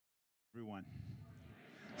Everyone.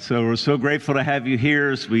 So we're so grateful to have you here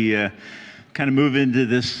as we kind of move into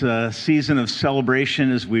this season of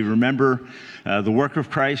celebration as we remember the work of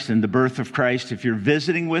Christ and the birth of Christ. If you're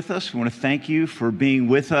visiting with us, we want to thank you for being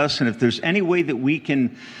with us. And if there's any way that we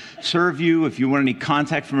can serve you, if you want any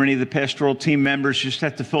contact from any of the pastoral team members, you just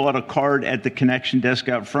have to fill out a card at the connection desk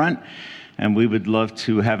out front. And we would love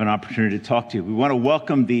to have an opportunity to talk to you. We want to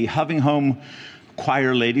welcome the Hoving Home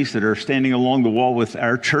choir ladies that are standing along the wall with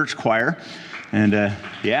our church choir. And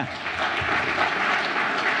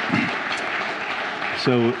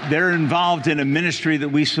so they're involved in a ministry that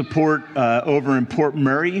we support over in Port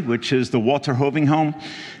Murray, which is the Walter Hoving Home.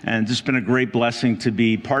 And it's been a great blessing to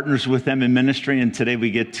be partners with them in ministry. And today we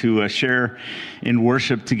get to share in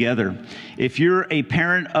worship together. If you're a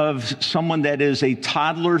parent of someone that is a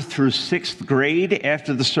toddler through 6th grade,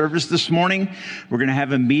 after the service this morning, we're going to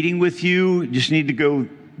have a meeting with you. You just need to go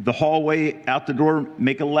the hallway out the door,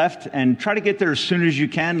 make a left, and try to get there as soon as you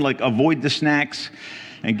can, like avoid the snacks,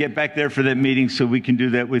 and get back there for that meeting so we can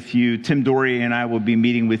do that with you. Tim Dory and I will be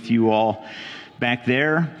meeting with you all back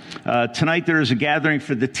there. Tonight there is a gathering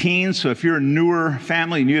for the teens, so if you're a newer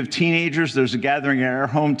family and you have teenagers, there's a gathering at our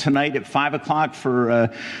home tonight at 5 o'clock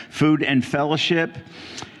for food and fellowship.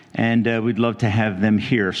 And we'd love to have them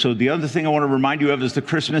here. So the other thing I want to remind you of is the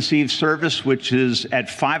Christmas Eve service, which is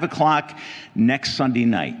at 5 o'clock next Sunday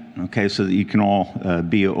night. Okay, so that you can all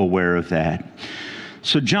be aware of that.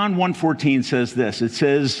 So John 1:14 says this. It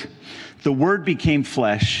says, "The Word became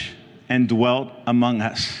flesh and dwelt among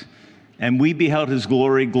us. And we beheld his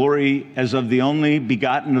glory, glory as of the only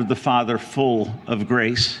begotten of the Father, full of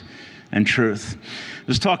grace and truth." I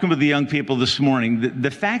was talking with the young people this morning. The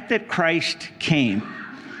fact that Christ came,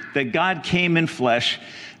 that God came in flesh,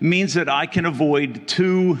 means that I can avoid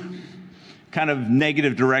two kind of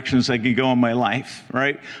negative directions I can go in my life,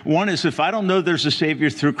 right? One is if I don't know there's a Savior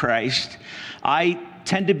through Christ, I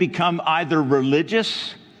tend to become either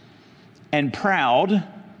religious and proud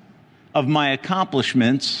of my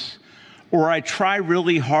accomplishments, or I try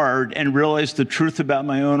really hard and realize the truth about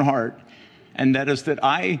my own heart, and that is that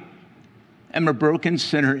I am a broken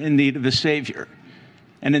sinner in need of a Savior.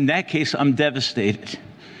 And in that case, I'm devastated.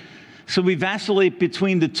 So we vacillate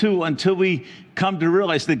between the two until we come to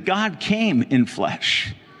realize that God came in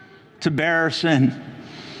flesh to bear our sin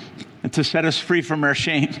and to set us free from our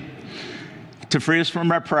shame, to free us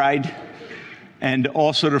from our pride, and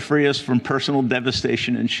also to free us from personal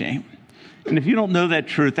devastation and shame. And if you don't know that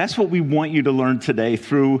truth, that's what we want you to learn today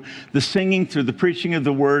through the singing, through the preaching of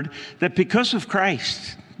the word, that because of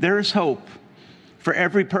Christ, there is hope for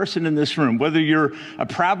every person in this room, whether you're a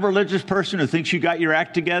proud religious person who thinks you got your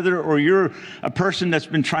act together, or you're a person that's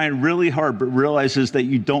been trying really hard but realizes that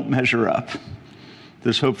you don't measure up.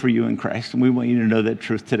 There's hope for you in Christ, and we want you to know that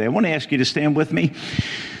truth today. I want to ask you to stand with me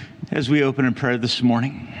as we open in prayer this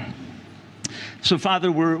morning. So,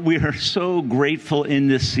 Father, we are so grateful in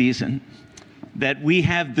this season that we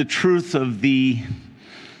have the truth of the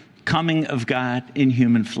coming of God in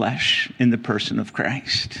human flesh in the person of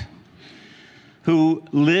Christ, who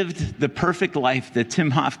lived the perfect life that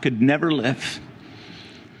Tim Hoff could never live,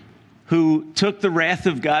 who took the wrath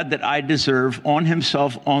of God that I deserve on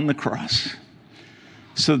himself on the cross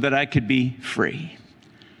so that I could be free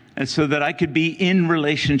and so that I could be in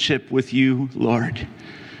relationship with you, Lord,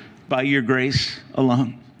 by your grace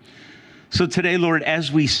alone. So today, Lord,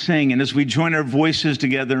 as we sing and as we join our voices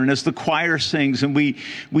together and as the choir sings and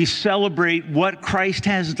we celebrate what Christ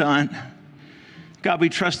has done, God, we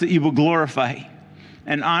trust that you will glorify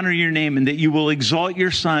and honor your name, and that you will exalt your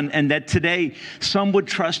Son, and that today some would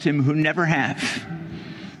trust him who never have.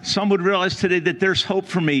 Some would realize today that there's hope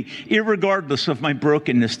for me, irregardless of my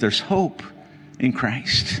brokenness. There's hope in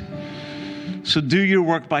Christ. So do your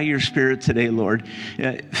work by your Spirit today, Lord.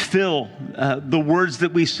 Fill the words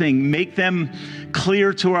that we sing. Make them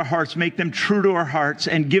clear to our hearts. Make them true to our hearts.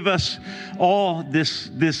 And give us all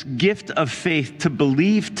this gift of faith to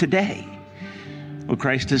believe today what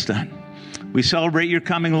Christ has done. We celebrate your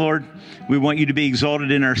coming, Lord. We want you to be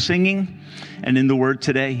exalted in our singing and in the word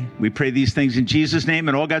today. We pray these things in Jesus' name.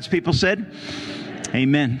 And all God's people said,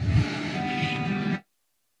 amen.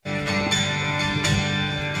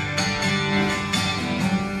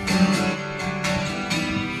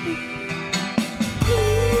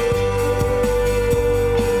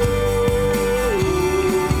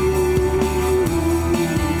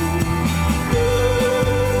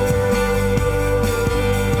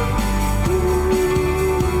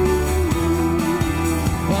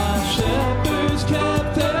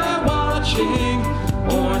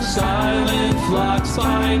 Silent flocks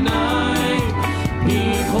by night.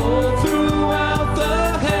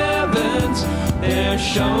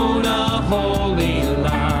 shone a holy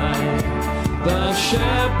light. The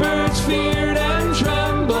shepherds feared and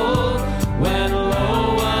trembled when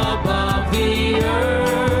low above the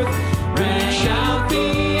earth rang out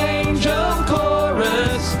the angel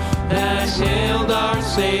chorus that hailed our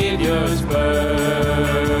Savior's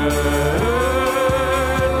birth.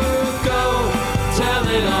 Go tell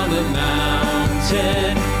it on the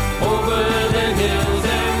mountain, over the hills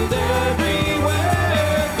and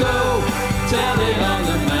everywhere. Go tell it on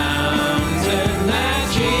the mountain that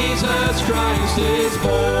Jesus Christ is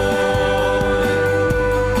born.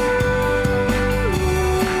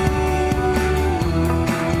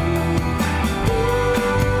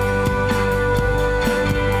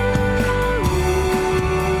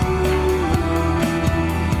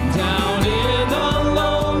 Down in the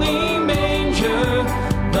lonely manger,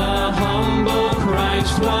 the humble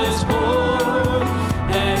Christ was born,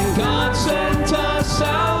 and God sent us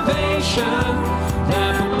salvation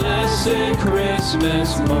that blessed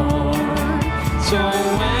Christmas morn. So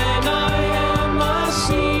when I am a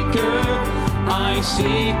seeker, I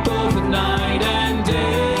seek both night and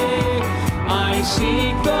day. I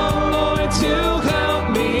seek the Lord to help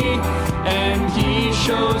me, and He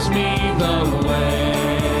shows me the way.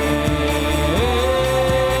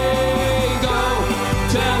 Go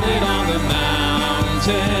tell it on the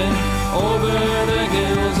mountain, over the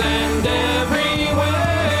hills and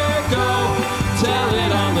everywhere. Go tell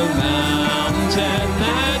it on the mountain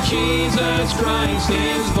that Jesus Christ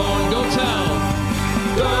is born. Go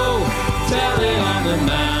tell it on the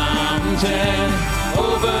mountain,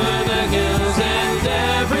 over the hills and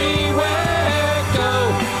everywhere. Go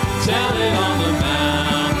tell it on the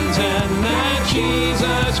mountain that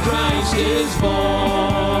Jesus Christ is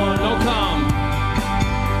born.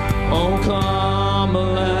 Oh come,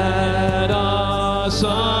 let us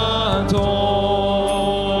adore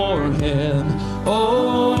Him.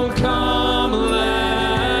 Oh come,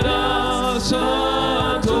 let us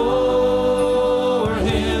adore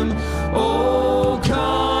Him. Oh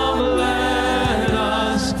come, let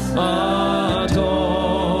us adore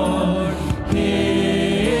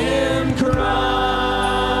Him,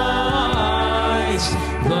 Christ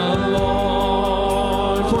the Lord.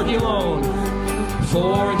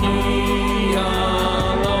 For He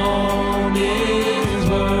alone is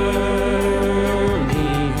worthy.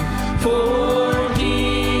 For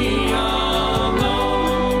He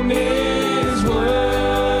alone is worthy.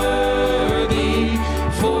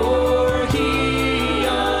 For He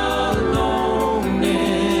alone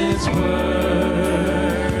is worthy.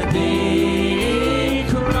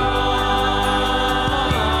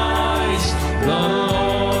 Christ the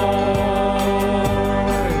Lord.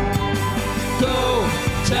 Go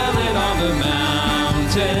tell it on the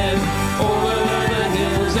mountain, over the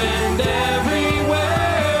hills and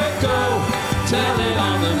everywhere. Go tell it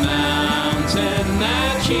on the mountain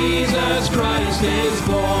that Jesus Christ is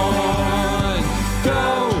born.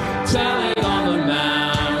 Go tell it on the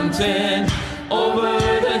mountain, over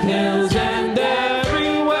the hills and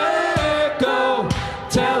everywhere. Go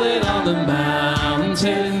tell it on the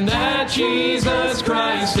mountain that Jesus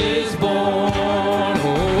Christ is born.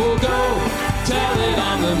 Oh, go tell it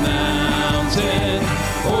on the mountain,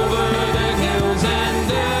 over the hills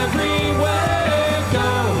and everywhere.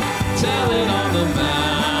 Go tell it on the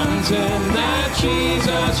mountain that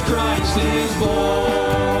Jesus Christ is born.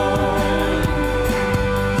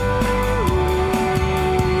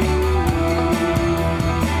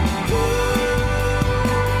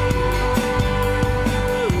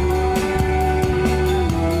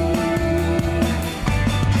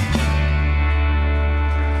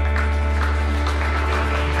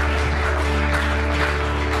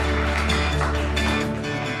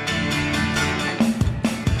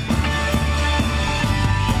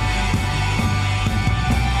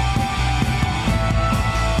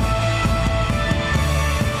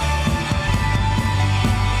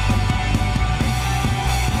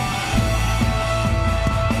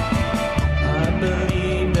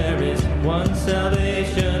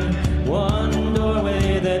 Salvation, one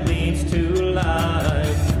doorway that leads to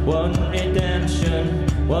life, one redemption,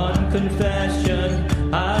 one confession.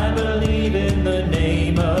 I believe in the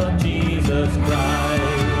name of Jesus Christ.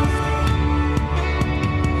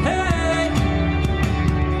 Hey!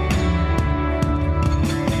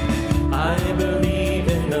 I believe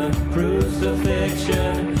in the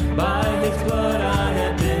crucifixion. By His blood I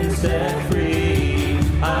have been set free.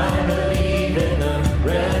 I believe in the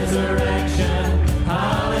resurrection.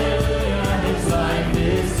 Hallelujah, His life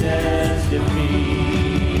is testimony.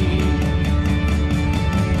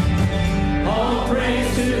 Oh,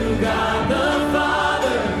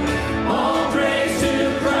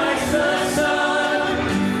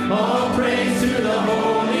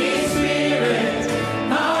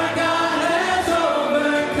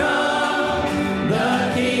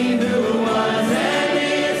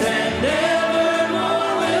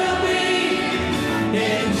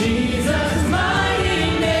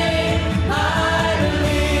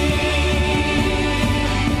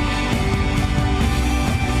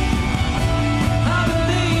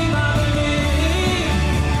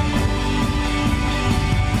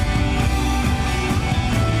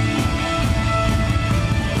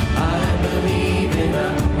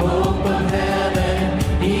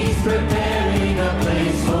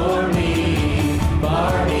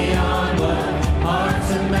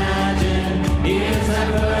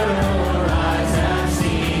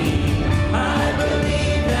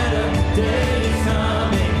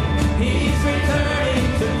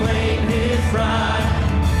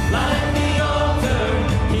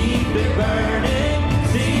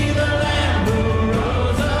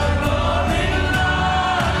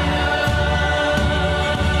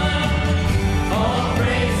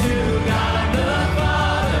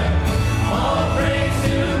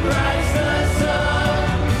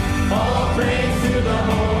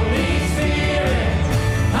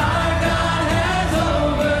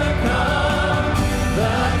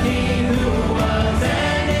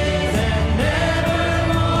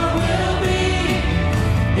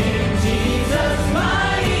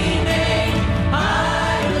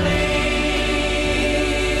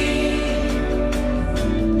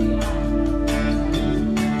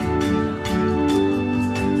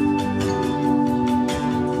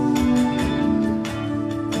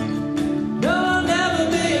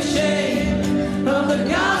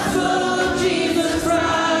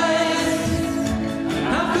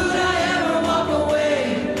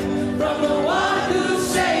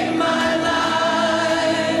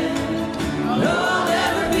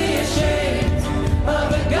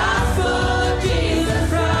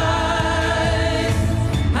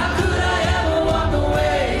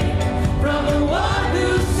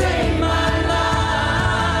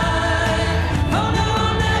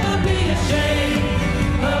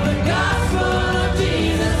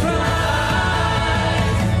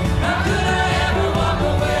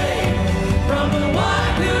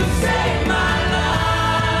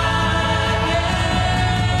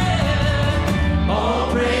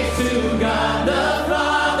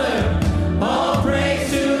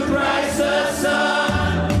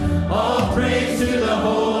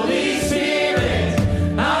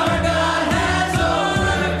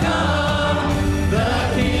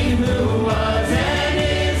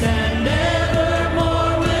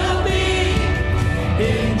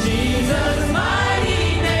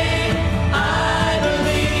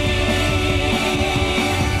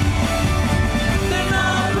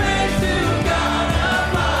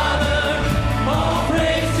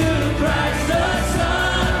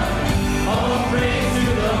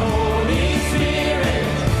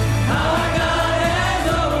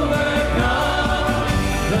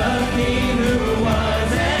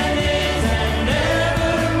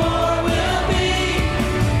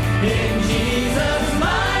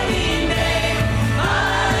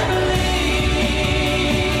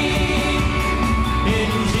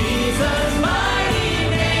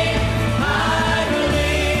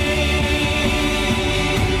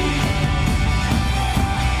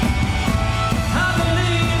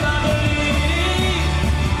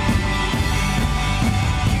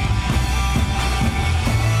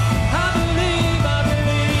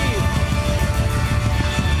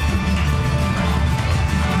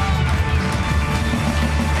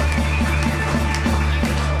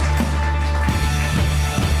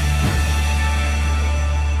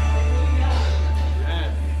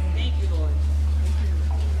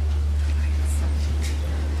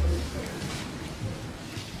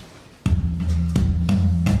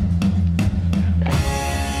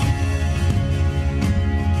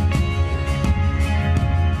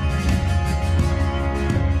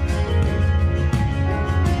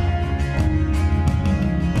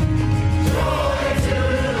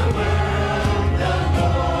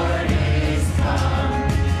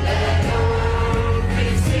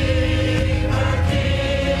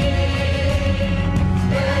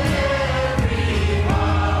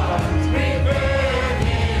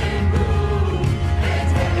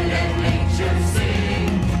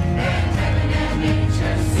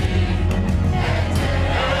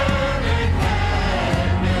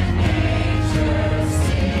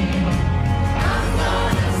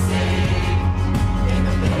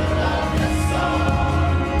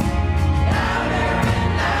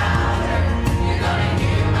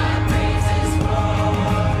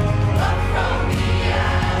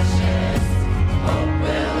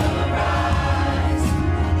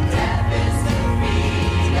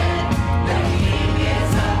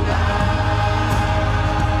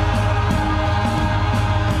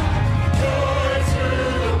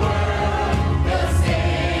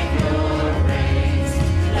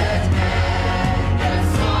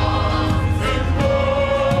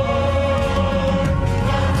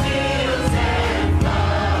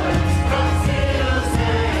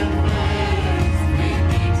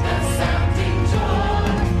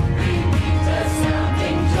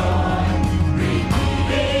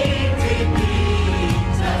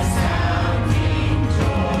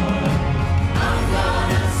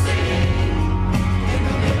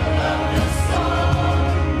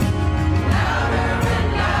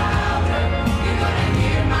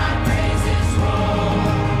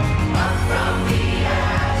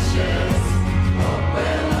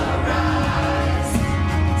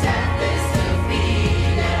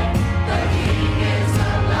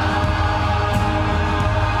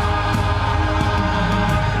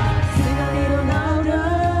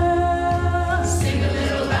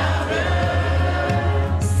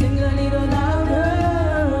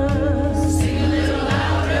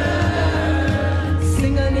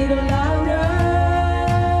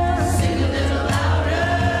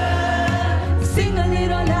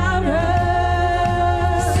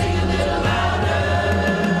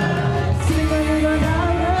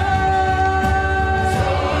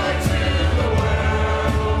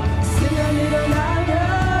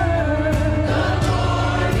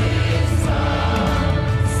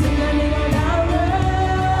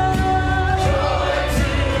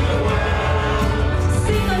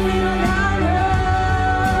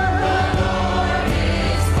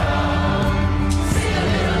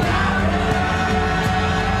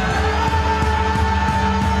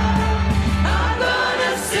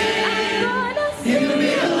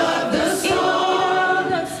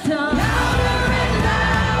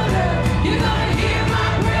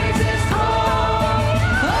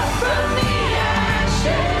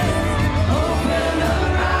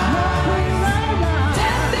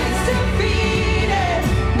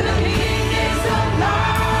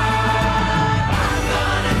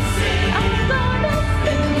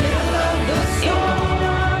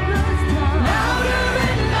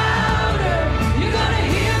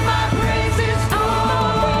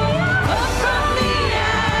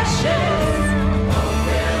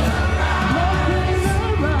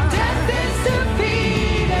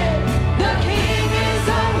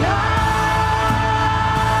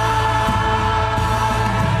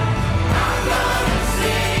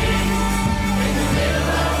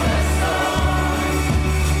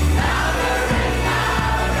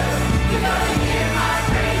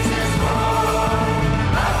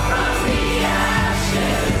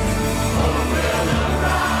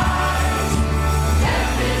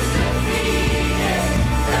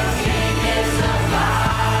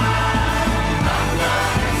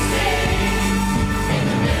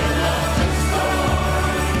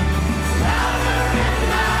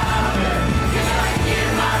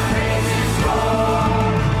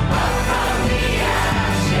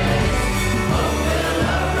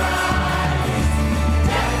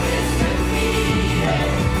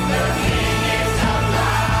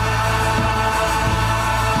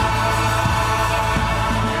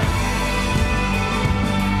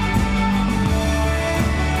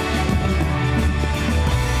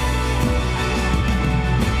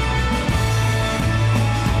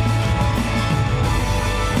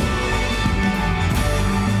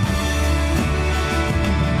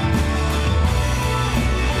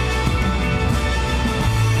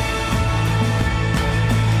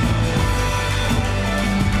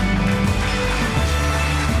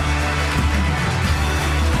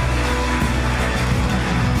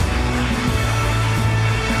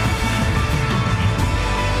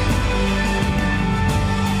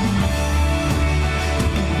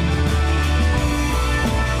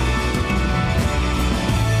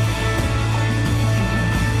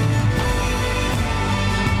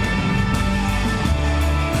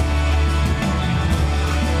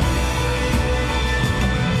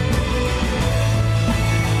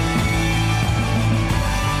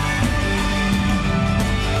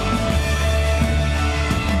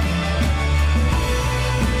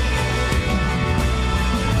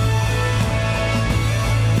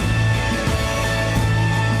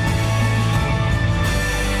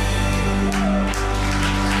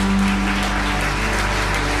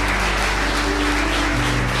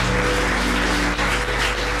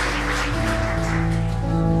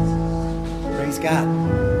 God.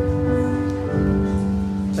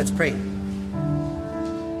 Let's pray.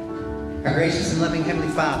 Our gracious and loving Heavenly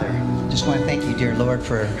Father, just want to thank you, dear Lord,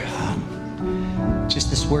 for just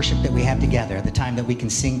this worship that we have together, the time that we can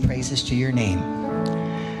sing praises to your name.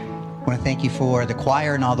 I want to thank you for the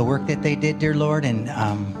choir and all the work that they did, dear Lord, and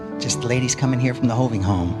just the ladies coming here from the Hoving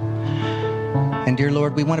Home. And dear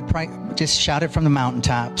Lord, we want to just shout it from the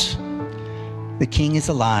mountaintops. The King is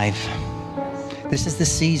alive. This is the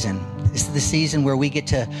season. This is the season where we get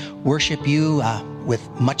to worship you with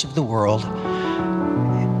much of the world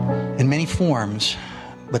in many forms,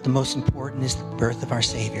 but the most important is the birth of our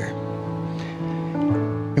Savior.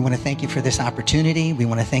 We want to thank you for this opportunity. We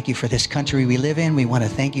want to thank you for this country we live in. We want to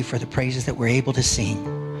thank you for the praises that we're able to sing.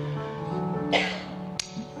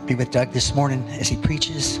 Be with Doug this morning as he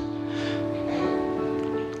preaches.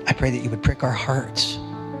 I pray that you would prick our hearts,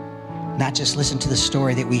 not just listen to the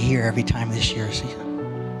story that we hear every time this year,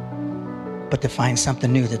 but to find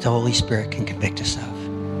something new that the Holy Spirit can convict us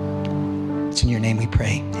of. It's in your name we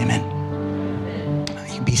pray. Amen.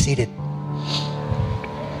 You can be seated.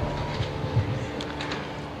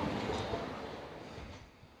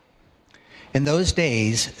 In those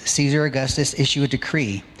days, Caesar Augustus issued a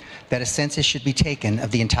decree that a census should be taken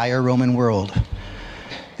of the entire Roman world.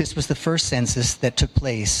 This was the first census that took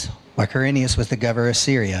place while Quirinius was the governor of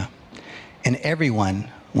Syria, and everyone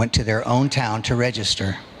went to their own town to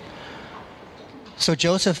register. So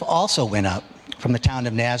Joseph also went up from the town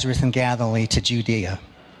of Nazareth in Galilee to Judea,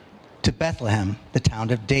 to Bethlehem, the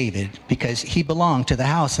town of David, because he belonged to the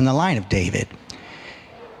house and the line of David.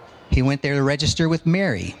 He went there to register with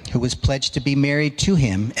Mary, who was pledged to be married to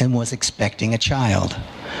him and was expecting a child.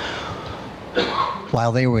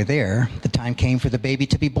 While they were there, the time came for the baby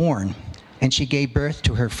to be born, and she gave birth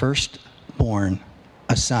to her firstborn,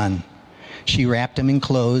 a son. She wrapped him in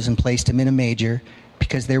clothes and placed him in a manger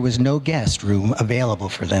because there was no guest room available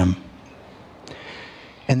for them.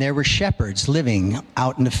 And there were shepherds living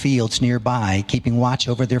out in the fields nearby, keeping watch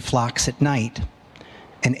over their flocks at night.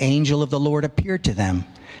 An angel of the Lord appeared to them,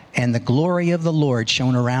 and the glory of the Lord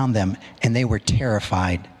shone around them, and they were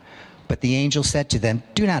terrified. But the angel said to them,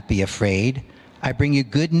 "Do not be afraid. I bring you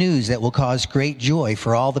good news that will cause great joy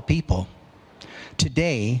for all the people.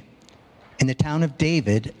 Today, in the town of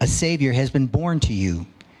David, a Savior has been born to you.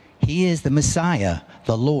 He is the Messiah,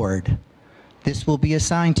 the Lord. This will be a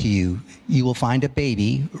sign to you. You will find a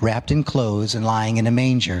baby wrapped in clothes and lying in a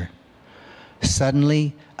manger."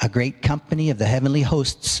 Suddenly, a great company of the heavenly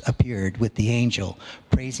hosts appeared with the angel,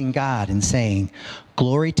 praising God and saying,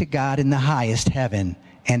 "Glory to God in the highest heaven,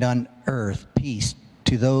 and on earth peace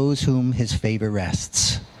to those whom his favor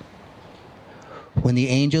rests." When the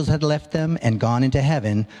angels had left them and gone into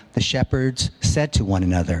heaven, the shepherds said to one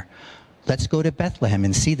another, "Let's go to Bethlehem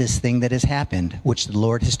and see this thing that has happened, which the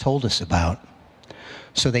Lord has told us about."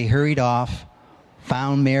 So they hurried off,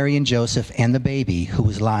 found Mary and Joseph and the baby who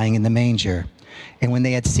was lying in the manger. And when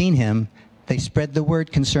they had seen him, they spread the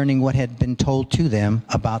word concerning what had been told to them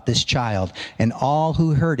about this child. And all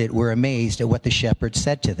who heard it were amazed at what the shepherds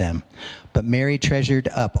said to them. But Mary treasured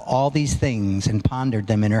up all these things and pondered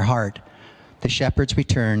them in her heart. The shepherds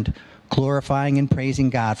returned, glorifying and praising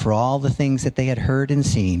God for all the things that they had heard and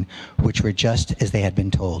seen, which were just as they had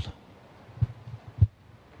been told.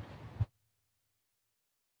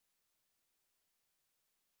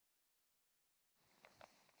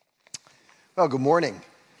 Well, good morning.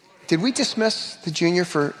 Did we dismiss the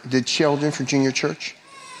children for junior church?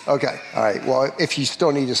 Okay, all right. Well, if you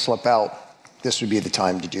still need to slip out, this would be the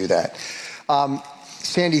time to do that.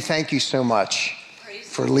 Sandy, thank you so much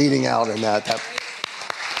for leading out in that.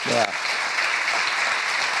 Yeah.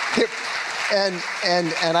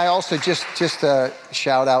 And I also just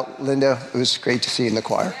shout out Linda. It was great to see you in the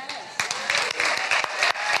choir.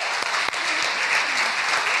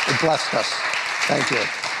 It blessed us. Thank you.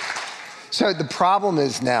 So the problem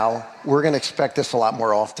is now we're going to expect this a lot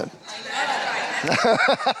more often.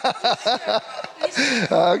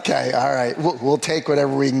 Okay, all right. We'll take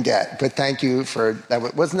whatever we can get. But thank you for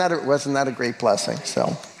that. Wasn't that a great blessing?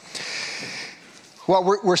 So, well,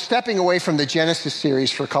 we're stepping away from the Genesis series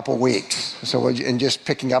for a couple weeks. So, and just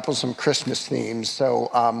picking up on some Christmas themes. So,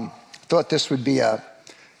 thought this would be a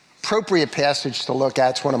appropriate passage to look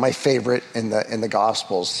at. It's one of my favorite in the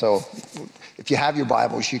Gospels. So, if you have your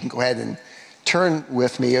Bibles, you can go ahead and turn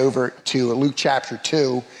with me over to Luke chapter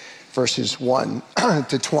 2, verses 1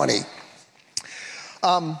 to 20.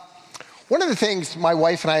 One One of the things my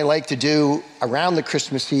wife and I like to do around the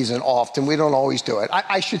Christmas season often, we don't always do it.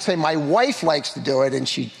 I should say my wife likes to do it and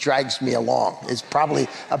she drags me along. It's probably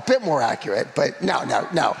a bit more accurate, but no.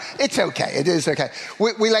 It's okay. It is okay.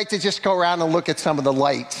 We like to just go around and look at some of the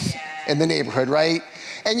lights in the neighborhood, right?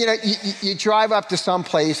 And you drive up to some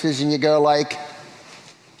places and you go like,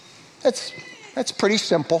 that's pretty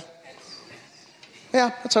simple.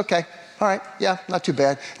 Yeah, that's okay. All right, yeah, not too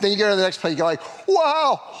bad. Then you go to the next place, you're like,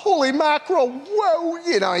 wow, holy mackerel, whoa.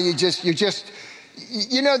 You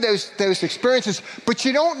know those experiences, but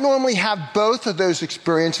you don't normally have both of those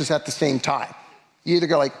experiences at the same time. You either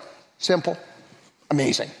go like, simple,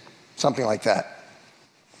 amazing, something like that.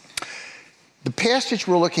 The passage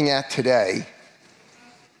we're looking at today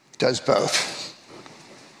does both.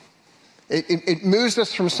 It moves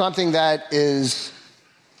us from something that is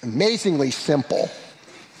amazingly simple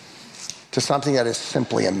to something that is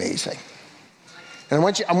simply amazing. And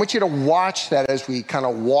I want you to watch that as we kind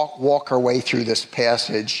of walk our way through this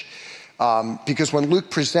passage, because when Luke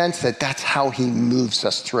presents it, that's how he moves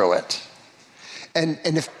us through it. And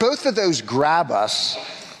if both of those grab us,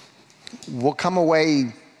 we'll come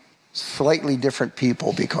away slightly different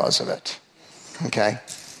people because of it, okay?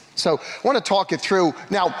 So I want to talk it through.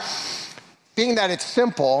 Now, being that it's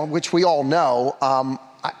simple, which we all know,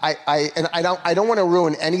 I don't want to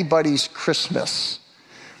ruin anybody's Christmas,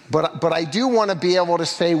 but I do want to be able to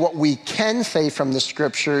say what we can say from the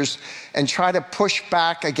scriptures and try to push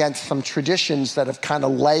back against some traditions that have kind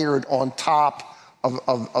of layered on top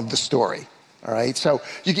of the story. All right. So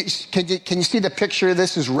can you see the picture?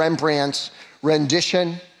 This is Rembrandt's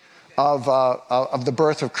rendition of the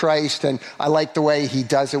birth of Christ, and I like the way he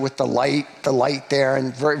does it with the light there,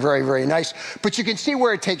 and very, very, very nice. But you can see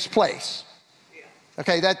where it takes place.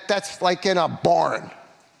 Okay, that's like in a barn,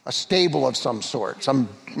 a stable of some sort, some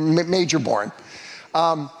major barn.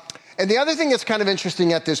 And the other thing that's kind of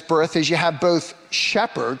interesting at this birth is you have both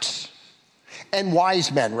shepherds and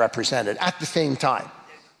wise men represented at the same time.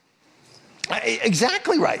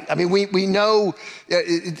 Exactly right. I mean, we know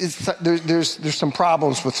there's some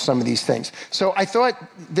problems with some of these things. So I thought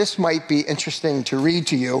this might be interesting to read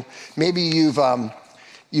to you. Maybe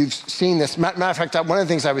you've seen this. Matter of fact, one of the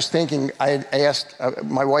things I was thinking, I asked,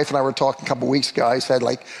 my wife and I were talking a couple weeks ago, I said,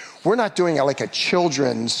 like, we're not doing a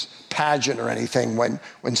children's pageant or anything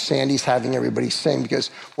when Sandy's having everybody sing, because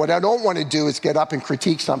what I don't want to do is get up and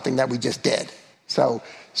critique something that we just did.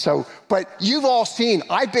 But you've all seen,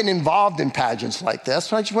 I've been involved in pageants like this,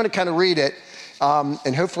 so I just want to kind of read it,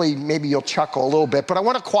 and hopefully maybe you'll chuckle a little bit, but I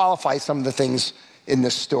want to qualify some of the things in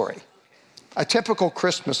this story. A typical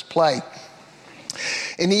Christmas play.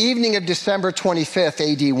 In the evening of December 25th,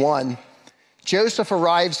 AD 1, Joseph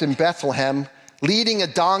arrives in Bethlehem leading a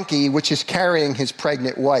donkey which is carrying his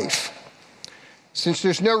pregnant wife. Since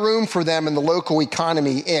there's no room for them in the local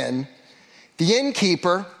economy inn, the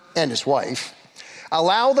innkeeper and his wife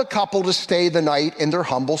allow the couple to stay the night in their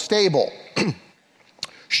humble stable.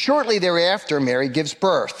 Shortly thereafter, Mary gives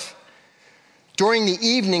birth. During the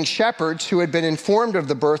evening, shepherds who had been informed of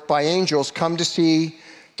the birth by angels come to see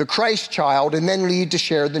the Christ child and then leave to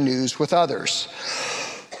share the news with others.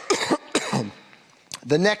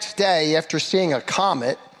 The next day, after seeing a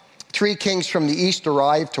comet, 3 kings from the east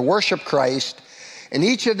arrive to worship Christ, and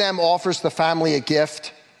each of them offers the family a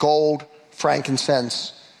gift: gold,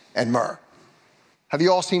 frankincense, and myrrh. Have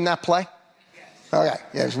you all seen that play? Okay,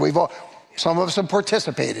 yes, some of us have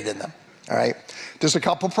participated in them, all right? There's a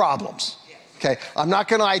couple problems, okay? I'm not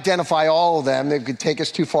gonna identify all of them. It could take us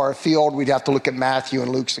too far afield. We'd have to look at Matthew and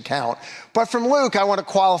Luke's account. But from Luke, I wanna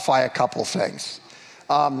qualify a couple things.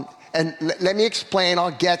 And let me explain,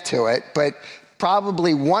 I'll get to it, but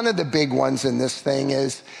probably one of the big ones in this thing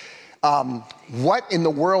is, what in the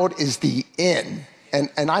world is the inn?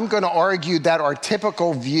 And I'm going to argue that our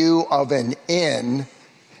typical view of an inn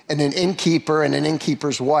and an innkeeper and an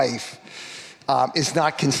innkeeper's wife is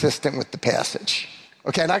not consistent with the passage.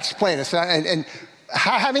 Okay, and I'll explain it. And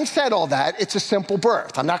having said all that, it's a simple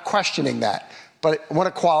birth. I'm not questioning that, but I want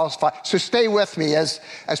to qualify. So stay with me as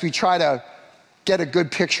we try to get a good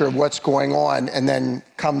picture of what's going on and then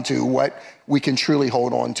come to what we can truly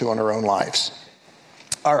hold on to in our own lives.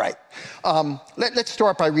 All right. Let's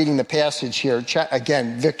start by reading the passage here.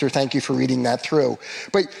 Again, Victor, thank you for reading that through.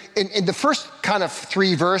 But in the first kind of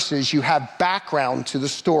 3 verses, you have background to the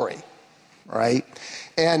story, right?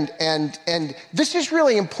 And this is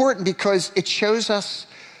really important because it shows us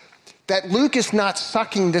that Luke is not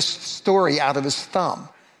sucking this story out of his thumb.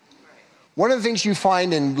 One of the things you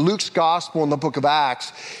find in Luke's gospel in the book of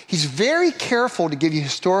Acts, he's very careful to give you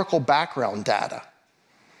historical background data.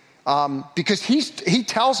 because he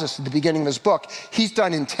tells us at the beginning of his book, he's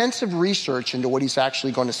done intensive research into what he's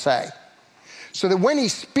actually going to say. So that when he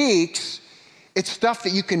speaks, it's stuff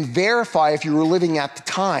that you can verify if you were living at the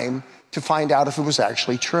time to find out if it was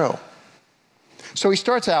actually true. So he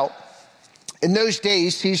starts out, in those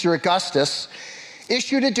days, Caesar Augustus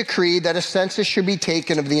issued a decree that a census should be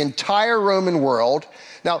taken of the entire Roman world.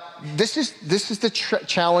 Now, this is the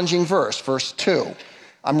challenging verse 2.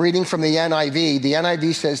 I'm reading from the NIV. The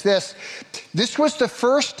NIV says this: this was the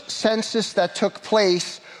first census that took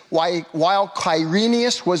place while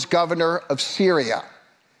Quirinius was governor of Syria,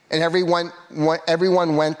 and everyone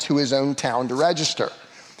went to his own town to register.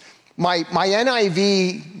 My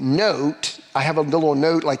NIV note, I have a little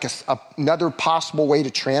note like another possible way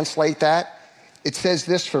to translate that. It says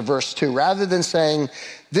this for verse 2. Rather than saying,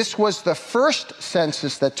 this was the first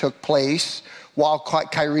census that took place while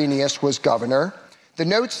Quirinius was governor, the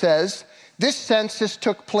note says, this census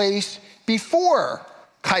took place before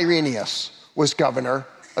Quirinius was governor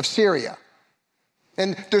of Syria.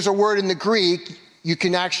 And there's a word in the Greek, you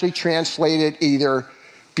can actually translate it either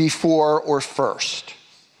before or first.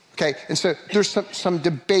 Okay, and so there's some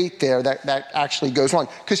debate there that actually goes on.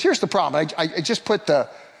 Because here's the problem. I just put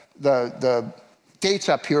the dates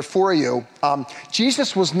up here for you.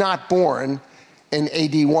 Jesus was not born in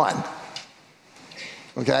AD 1.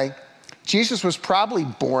 Okay? Jesus was probably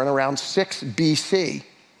born around 6 BC,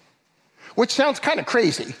 which sounds kind of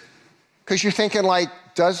crazy. Because you're thinking like,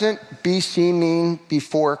 doesn't BC mean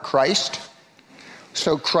before Christ?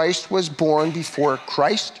 So Christ was born before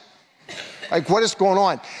Christ? Like, what is going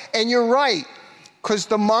on? And you're right, because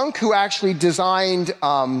the monk who actually designed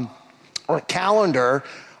a calendar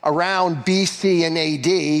around BC and AD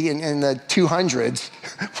in the 200s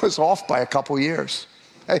was off by a couple years.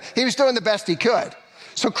 He was doing the best he could.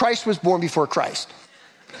 So Christ was born before Christ.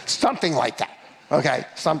 Something like that, okay?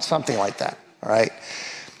 Something like that, all right?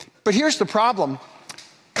 But here's the problem.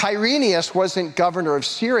 Quirinius wasn't governor of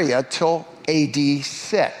Syria till AD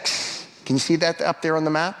 6. Can you see that up there on the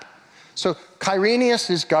map? So Quirinius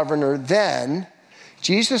is governor then.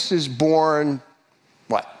 Jesus is born,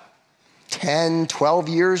 10, 12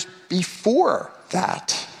 years before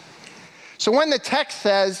that. So when the text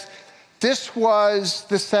says this was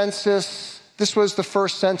the census, this was the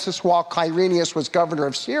first census while Quirinius was governor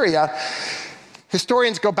of Syria,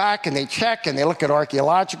 historians go back and they check and they look at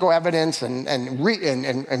archaeological evidence and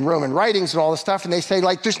Roman writings and all this stuff, and they say,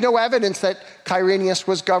 like, there's no evidence that Quirinius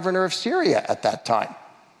was governor of Syria at that time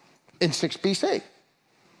in 6 BC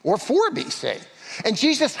or 4 BC. And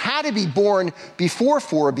Jesus had to be born before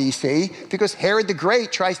 4 BC because Herod the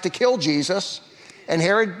Great tries to kill Jesus, and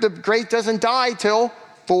Herod the Great doesn't die till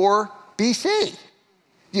 4 BC.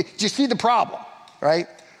 Do you see the problem, right?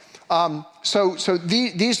 So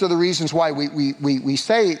these are the reasons why we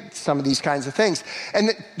say some of these kinds of things.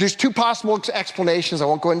 And there's 2 possible explanations. I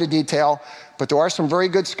won't go into detail, but there are some very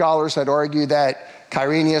good scholars that argue that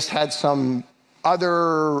Quirinius had some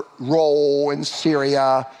other role in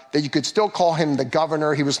Syria, that you could still call him the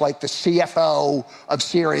governor. He was like the CFO of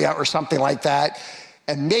Syria or something like that.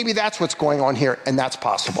 And maybe that's what's going on here, and that's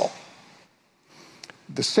possible.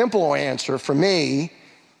 The simple answer for me,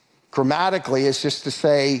 grammatically, is just to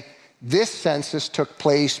say this census took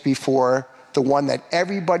place before the one that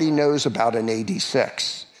everybody knows about in AD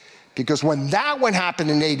 6. Because when that one happened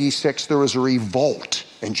in AD 6, there was a revolt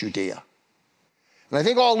in Judea. And I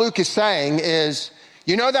think all Luke is saying is,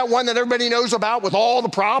 you know that one that everybody knows about with all the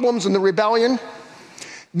problems and the rebellion?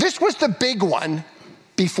 This was the big one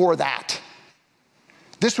before that.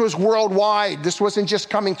 This was worldwide. This wasn't just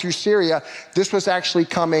coming through Syria. This was actually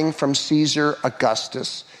coming from Caesar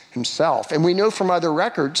Augustus himself. And we know from other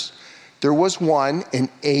records, there was one in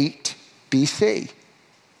 8 BC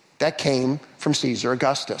that came from Caesar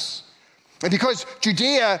Augustus. And because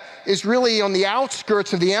Judea is really on the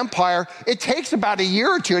outskirts of the empire, it takes about a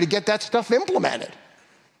year or 2 to get that stuff implemented.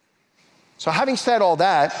 So having said all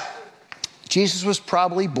that, Jesus was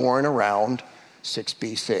probably born around 6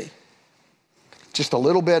 BC. Just a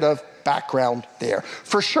little bit of background there.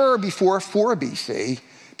 For sure before 4 BC,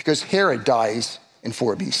 because Herod dies in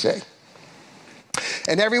 4 BC.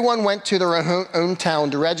 And everyone went to their own town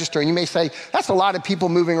to register. And you may say, that's a lot of people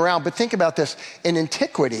moving around. But think about this. In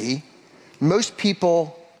antiquity, most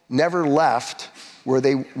people never left where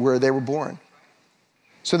they were born.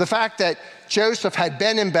 So the fact that Joseph had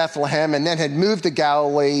been in Bethlehem and then had moved to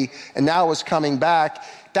Galilee and now was coming back,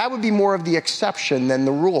 that would be more of the exception than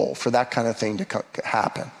the rule for that kind of thing to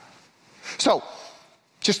happen. So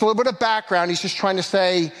just a little bit of background. He's just trying to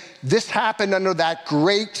say this happened under that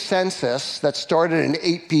great census that started in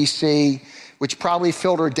 8 BC which probably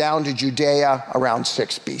filtered down to Judea around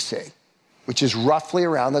 6 BC, which is roughly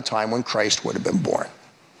around the time when Christ would have been born.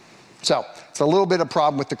 So it's a little bit of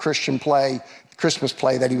problem with the Christmas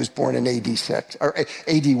play that he was born in AD 6 or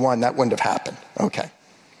AD 1. That wouldn't have happened. Okay.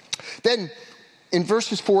 Then in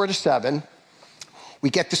verses 4 to 7,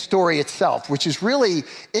 we get the story itself, which is really,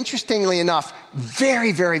 interestingly enough,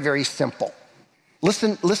 very, very, very simple.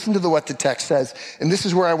 Listen to what the text says, and this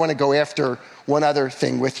is where I want to go after one other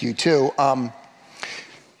thing with you too.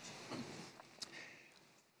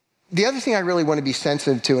 The other thing I really want to be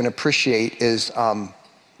sensitive to and appreciate is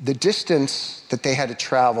the distance that they had to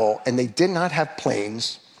travel, and they did not have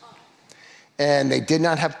planes, and they did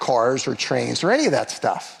not have cars or trains or any of that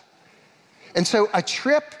stuff. And so a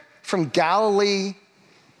trip from Galilee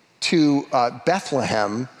to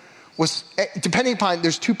Bethlehem was, depending upon,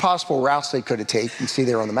 there's 2 possible routes they could have taken, you can see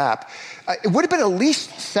there on the map. It would have been at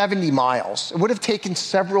least 70 miles. It would have taken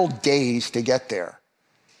several days to get there.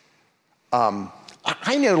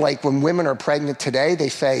 I know, like, when women are pregnant today, they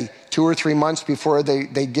say 2 or 3 months before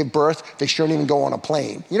they give birth, they shouldn't even go on a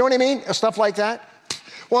plane. You know what I mean? Stuff like that.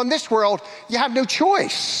 Well, in this world, you have no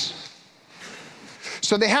choice.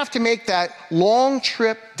 So they have to make that long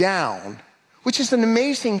trip down, which is an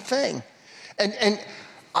amazing thing. And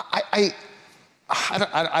I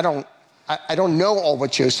don't know all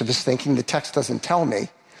what Joseph is thinking. The text doesn't tell me.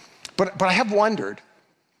 But I have wondered,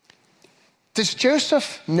 does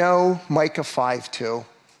Joseph know Micah 5:2?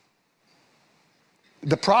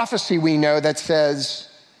 The prophecy we know that says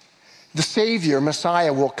the Savior,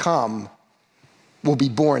 Messiah, will be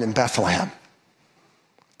born in Bethlehem.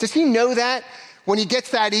 Does he know that? When he gets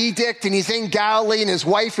that edict and he's in Galilee and his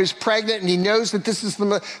wife is pregnant and he knows that this is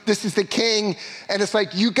the king, and it's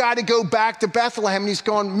like, you got to go back to Bethlehem. And he's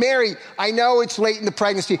going, Mary, I know it's late in the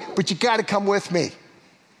pregnancy, but you got to come with me.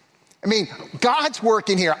 I mean, God's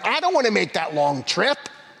working here. I don't want to make that long trip.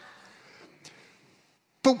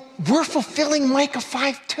 But we're fulfilling Micah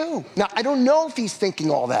 5:2. Now, I don't know if he's thinking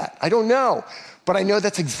all that. I don't know. But I know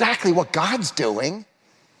that's exactly what God's doing.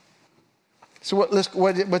 So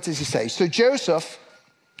what does he say? So Joseph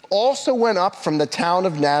also went up from the town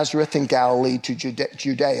of Nazareth in Galilee to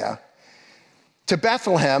Judea, to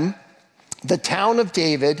Bethlehem, the town of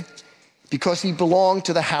David, because he belonged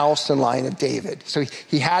to the house and line of David. So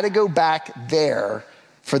he had to go back there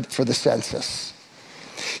for the census.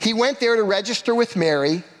 He went there to register with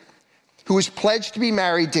Mary, who was pledged to be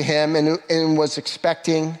married to him and was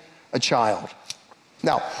expecting a child.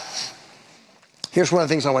 Now, here's one of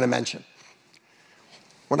the things I want to mention.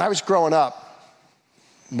 When I was growing up,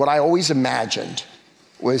 what I always imagined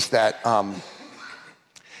was that,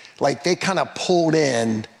 like, they kind of pulled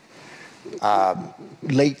in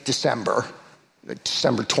late December,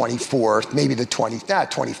 December 24th, maybe the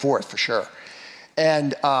 24th for sure.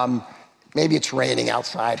 And maybe it's raining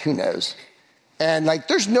outside, who knows? And, like,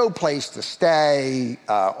 there's no place to stay.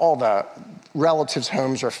 All the relatives'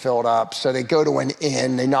 homes are filled up. So they go to an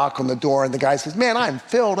inn, they knock on the door, and the guy says, man, I'm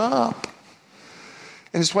filled up.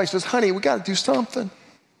 And his wife says, honey, we got to do something.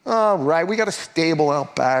 All right, we got a stable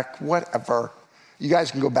out back, whatever. You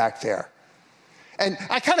guys can go back there. And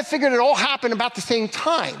I kind of figured it all happened about the same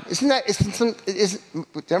time. Did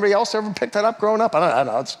anybody else ever pick that up growing up? I don't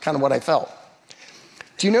know, it's kind of what I felt.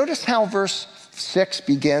 Do you notice how verse 6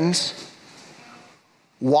 begins?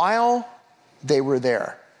 While they were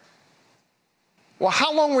there. Well,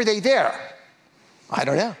 how long were they there? I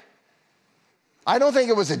don't know. I don't think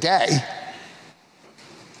it was a day.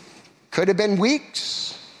 Could have been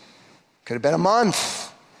weeks. Could have been a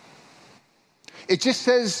month. It just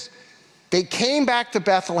says they came back to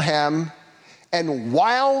Bethlehem, and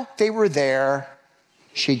while they were there,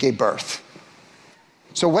 she gave birth.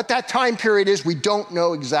 So what that time period is, we don't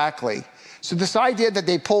know exactly. So this idea that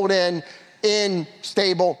they pulled in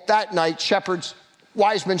stable that night, shepherds,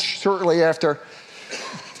 wise men shortly after,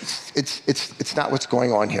 it's not what's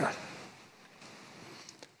going on here.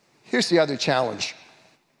 Here's the other challenge.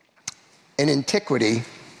 In antiquity,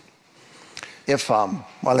 if,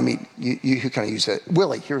 you kind of use it.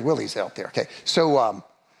 Willie's out there, okay. So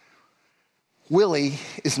Willie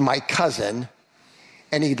is my cousin,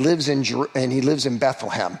 and he lives in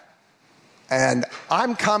Bethlehem. And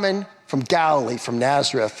I'm coming from Galilee, from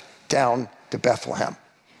Nazareth, down to Bethlehem.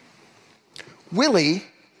 Willie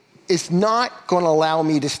is not going to allow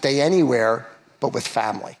me to stay anywhere but with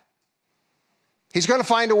family. He's going to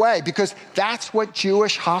find a way, because that's what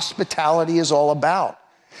Jewish hospitality is all about.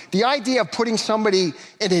 The idea of putting somebody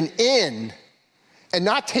in an inn and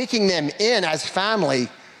not taking them in as family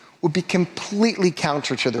would be completely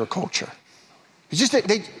counter to their culture. It's just that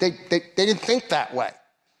they didn't think that way.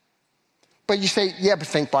 But you say, yeah, but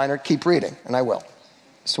think, Beinert, keep reading, and I will.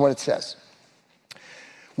 This is what it says.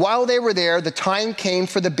 While they were there, the time came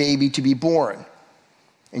for the baby to be born.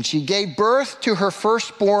 And she gave birth to her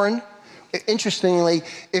firstborn. Interestingly,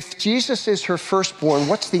 if Jesus is her firstborn,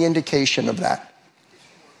 what's the indication of that?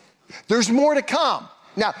 There's more to come.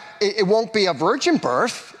 Now, it won't be a virgin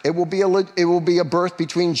birth. It will be a birth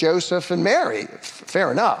between Joseph and Mary.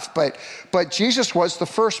 Fair enough. But Jesus was the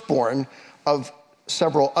firstborn of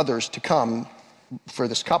several others to come for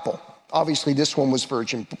this couple. Obviously, this one was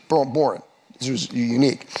virgin born. This was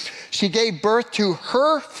unique. She gave birth to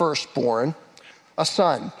her firstborn, a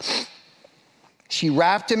son. She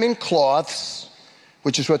wrapped him in cloths,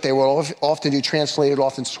 which is what they would often do, translated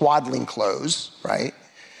often swaddling clothes, right?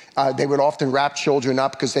 They would often wrap children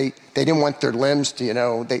up because they didn't want their limbs to,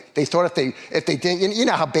 they thought if they didn't, you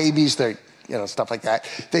know how babies, they're, stuff like that.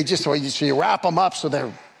 They just, so you wrap them up so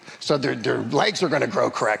their legs are going to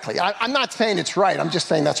grow correctly. I'm not saying it's right. I'm just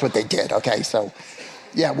saying that's what they did, okay? So,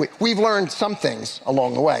 yeah, we've learned some things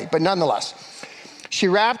along the way, but nonetheless. She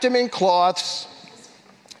wrapped him in cloths,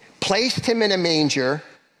 placed him in a manger,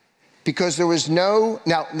 because there was no,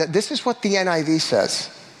 now this is what the NIV says.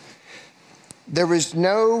 There was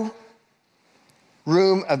no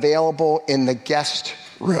room available in the guest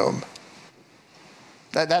room.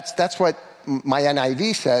 That's what my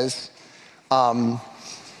NIV says.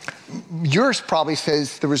 Yours probably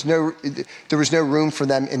says there was no room for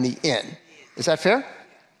them in the inn. Is that fair?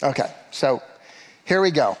 Okay, so here we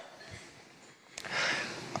go.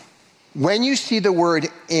 When you see the word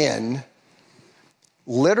inn,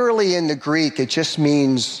 literally in the Greek, it just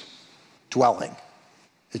means dwelling.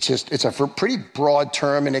 It's a pretty broad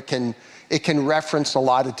term, and it can reference a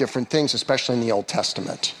lot of different things, especially in the Old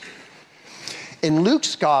Testament. In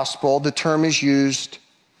Luke's gospel, the term is used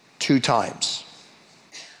 2 times.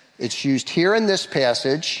 It's used here in this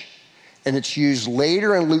passage, and it's used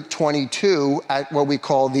later in Luke 22 at what we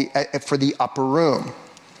call for the upper room.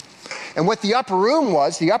 And what the upper room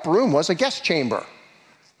was a guest chamber.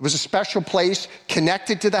 It was a special place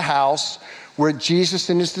connected to the house where Jesus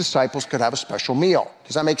and his disciples could have a special meal.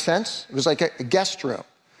 Does that make sense? It was like a guest room.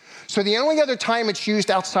 So the only other time it's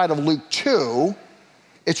used outside of Luke 2,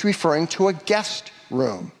 it's referring to a guest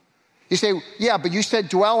room. You say, yeah, but you said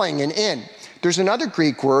dwelling and inn. There's another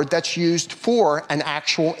Greek word that's used for an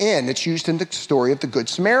actual inn. It's used in the story of the Good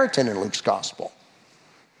Samaritan in Luke's gospel.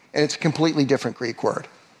 And it's a completely different Greek word.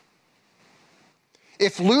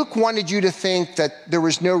 If Luke wanted you to think that there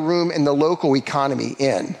was no room in the local economy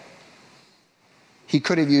inn, he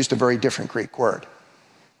could have used a very different Greek word.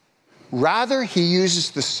 Rather, he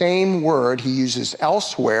uses the same word he uses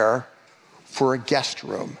elsewhere for a guest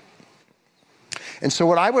room. And so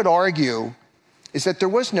what I would argue is that there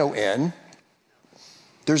was no inn.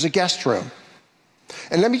 There's a guest room.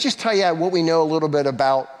 And let me just tell you what we know a little bit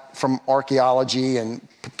about from archaeology and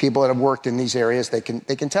people that have worked in these areas. They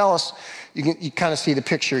can tell us. You kind of see the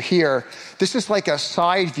picture here. This is like a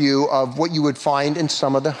side view of what you would find in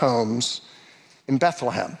some of the homes in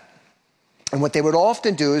Bethlehem. And what they would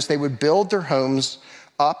often do is they would build their homes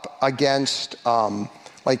up against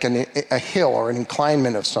like a hill or an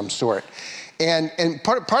inclinement of some sort. And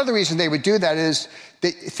part of the reason they would do that is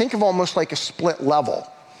think of almost like a split level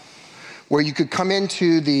where you could come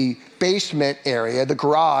into the basement area, the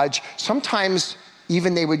garage. Sometimes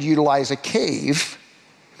even they would utilize a cave,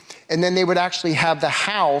 and then they would actually have the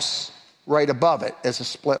house right above it as a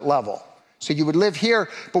split level. So you would live here,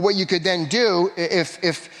 but what you could then do,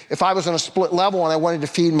 if I was on a split level and I wanted to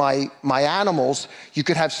feed my animals, you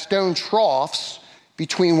could have stone troughs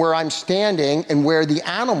between where I'm standing and where the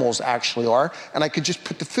animals actually are, and I could just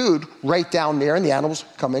put the food right down there, and the animals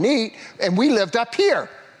would come and eat, and we lived up here.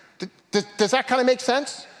 Does that kind of make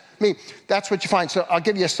sense? I mean, that's what you find. So I'll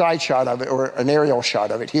give you a side shot of it, or an aerial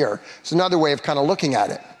shot of it here. It's another way of kind of looking at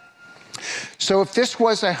it. So if this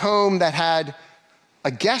was a home that had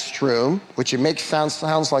a guest room, which it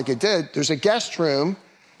sounds like it did, there's a guest room,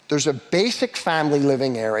 there's a basic family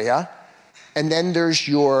living area, and then there's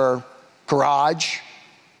your garage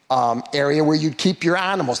area where you'd keep your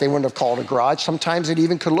animals. They wouldn't have called it a garage. Sometimes it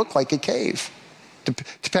even could look like a cave,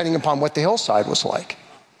 depending upon what the hillside was like.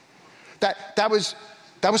 That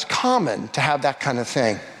was common to have that kind of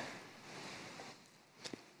thing.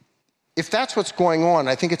 If that's what's going on,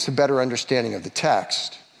 I think it's a better understanding of the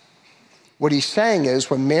text. What he's saying is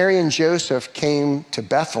when Mary and Joseph came to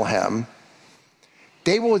Bethlehem,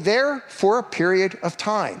 they were there for a period of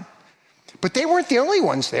time. But they weren't the only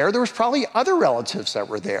ones there. There was probably other relatives that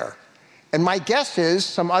were there. And my guess is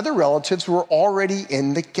some other relatives were already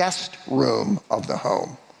in the guest room of the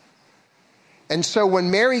home. And so when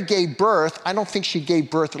Mary gave birth, I don't think she gave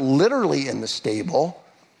birth literally in the stable.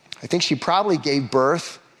 I think she probably gave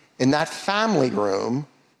birth in that family room.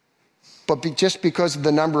 But just because of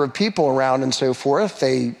the number of people around and so forth,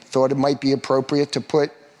 they thought it might be appropriate to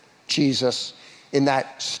put Jesus in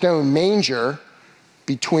that stone manger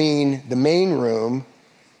between the main room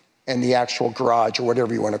and the actual garage, or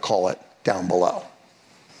whatever you want to call it, down below.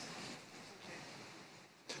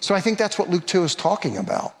 So I think that's what Luke 2 is talking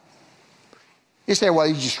about. You say, well,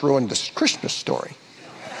 you just ruined this Christmas story.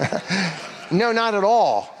 No, not at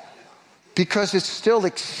all. Because it's still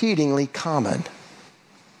exceedingly common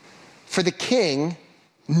for the king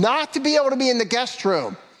not to be able to be in the guest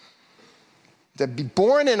room, to be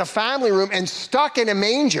born in a family room and stuck in a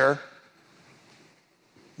manger.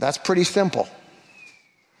 That's pretty simple.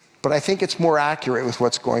 But I think it's more accurate with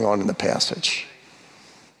what's going on in the passage.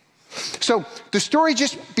 So the story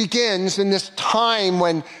just begins in this time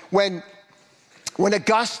when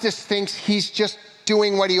Augustus thinks he's just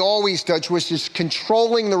doing what he always does, which is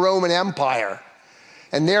controlling the Roman Empire.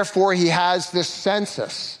 And therefore he has this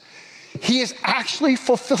census. He is actually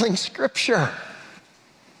fulfilling Scripture.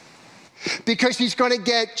 Because he's going to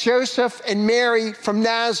get Joseph and Mary from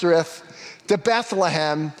Nazareth to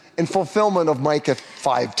Bethlehem in fulfillment of Micah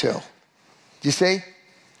 5:2. You see?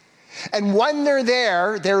 And when they're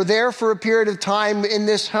there for a period of time in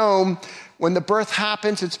this home. When the birth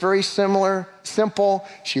happens, it's very simple.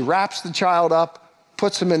 She wraps the child up,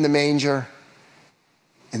 puts him in the manger,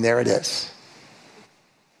 and there it is.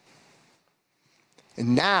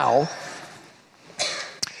 And now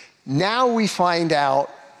we find out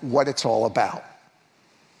what it's all about.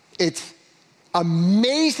 It's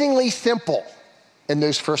amazingly simple in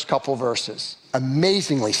those first couple verses.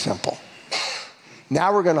 Amazingly simple.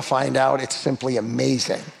 Now we're going to find out it's simply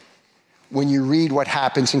amazing when you read what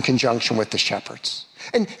happens in conjunction with the shepherds.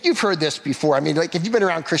 And you've heard this before. I mean, like, if you've been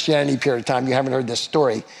around Christianity a period of time, you haven't heard this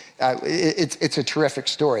story. It's a terrific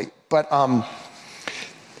story. But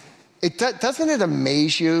doesn't it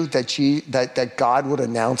amaze you that God would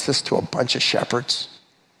announce this to a bunch of shepherds?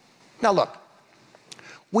 Now look,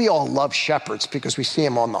 we all love shepherds because we see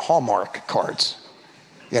them on the Hallmark cards,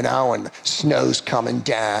 you know, and snow's coming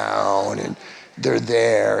down and they're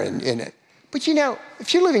there. But you know,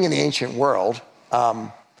 if you're living in the ancient world,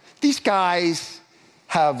 these guys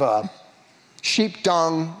have sheep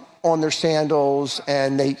dung on their sandals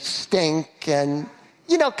and they stink and,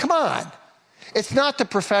 you know, come on. It's not the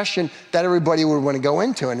profession that everybody would want to go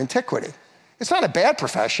into in antiquity. It's not a bad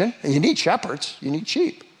profession. And you need shepherds, you need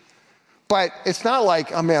sheep. But it's not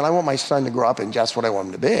like, oh man, I want my son to grow up and that's what I want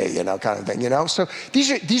him to be, you know, kind of thing, you know? So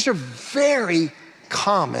these are very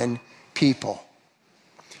common people.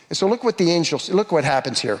 And so look what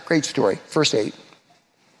happens here. Great story, verse 8.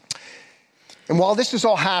 And while this is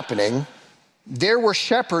all happening, there were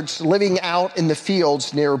shepherds living out in the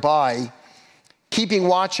fields nearby, keeping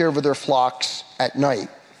watch over their flocks at night.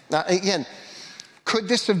 Now, again, could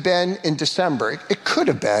this have been in December? It could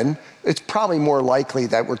have been. It's probably more likely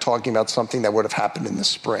that we're talking about something that would have happened in the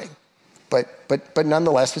spring. But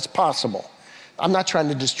nonetheless, it's possible. I'm not trying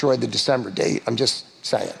to destroy the December date. I'm just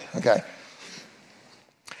saying, okay?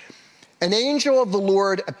 An angel of the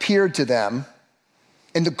Lord appeared to them,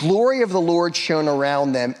 and the glory of the Lord shone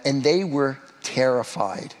around them, and they were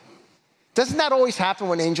terrified. Doesn't that always happen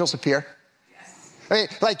when angels appear? Yes. I mean,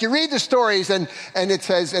 like you read the stories, and it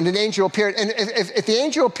says, and an angel appeared. And if the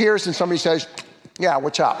angel appears and somebody says, yeah,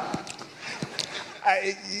 what's up?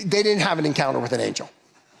 They didn't have an encounter with an angel.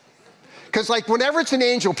 Because like whenever it's an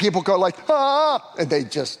angel, people go like, ah, and they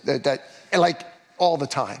just, like all the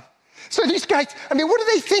time. So these guys, I mean, what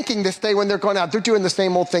are they thinking this day when they're going out? They're doing the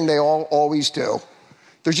same old thing they always do.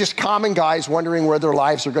 They're just common guys wondering where their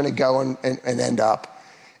lives are going to go and end up.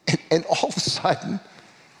 And all of a sudden,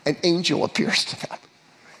 an angel appears to them.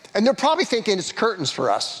 And they're probably thinking it's curtains for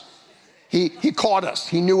us. He caught us.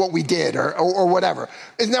 He knew what we did or whatever.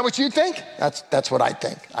 Isn't that what you think? That's what I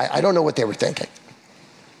think. I don't know what they were thinking.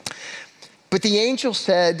 But the angel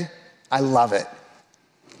said, I love it.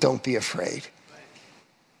 Don't be afraid.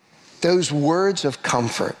 Those words of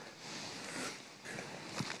comfort.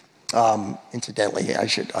 Incidentally, I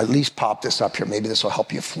should at least pop this up here. Maybe this will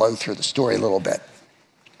help you flow through the story a little bit.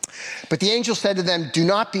 But the angel said to them, do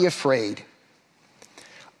not be afraid.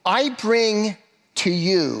 I bring to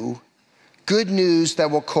you good news that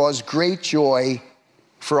will cause great joy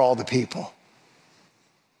for all the people.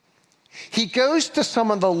 He goes to some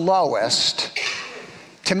of the lowest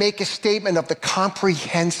to make a statement of the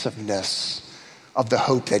comprehensiveness of the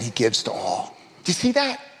hope that he gives to all. Do you see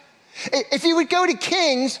that? If you would go to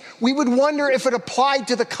Kings, we would wonder if it applied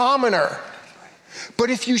to the commoner. But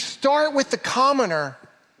if you start with the commoner,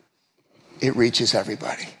 it reaches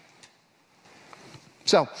everybody.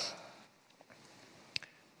 So,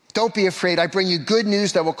 don't be afraid. I bring you good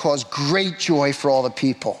news that will cause great joy for all the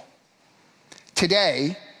people.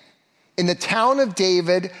 Today, in the town of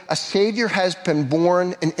David, a Savior has been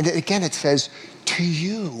born. And again, it says, to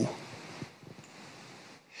you.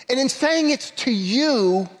 And in saying it's to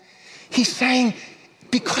you, he's saying,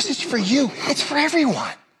 because it's for you, it's for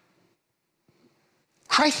everyone.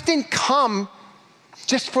 Christ didn't come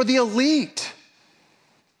just for the elite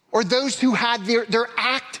or those who had their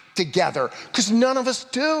act together, because none of us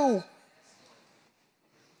do.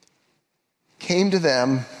 Came to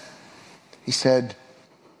them, he said,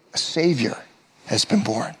 a Savior has been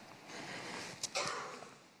born.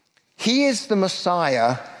 He is the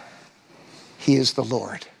Messiah. He is the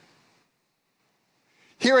Lord.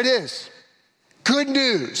 Here it is. Good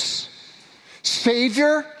news.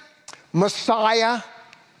 Savior, Messiah,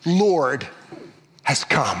 Lord has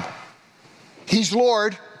come. He's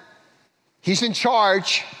Lord. He's in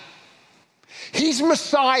charge. He's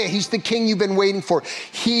Messiah. He's the King you've been waiting for.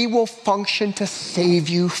 He will function to save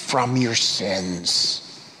you from your sins.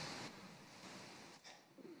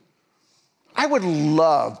 I would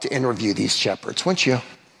love to interview these shepherds, wouldn't you?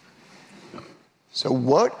 So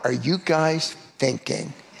what are you guys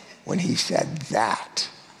thinking when he said that?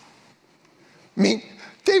 I mean,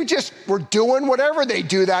 they just were doing whatever they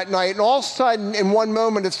do that night, and all of a sudden, in one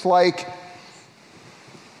moment, it's like,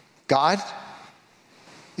 God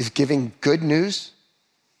is giving good news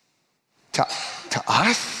to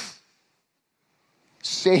us?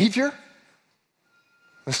 Savior,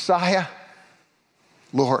 Messiah,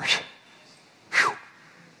 Lord. Whew.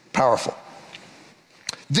 Powerful.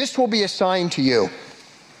 This will be a sign to you.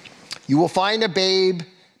 You will find a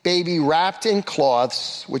baby wrapped in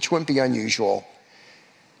cloths, which wouldn't be unusual,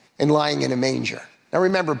 and lying in a manger. Now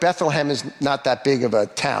remember, Bethlehem is not that big of a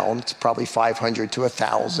town. It's probably 500 to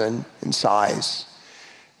 1,000 in size.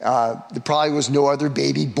 There probably was no other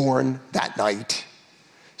baby born that night.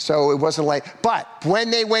 So it wasn't like, but when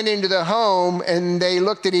they went into the home and they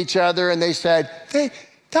looked at each other and they said, hey,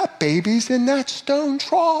 that baby's in that stone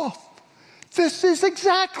trough. This is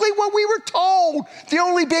exactly what we were told. The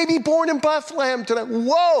only baby born in Bethlehem today.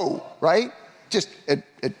 Whoa, right? Just,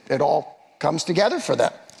 it all comes together for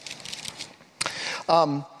them.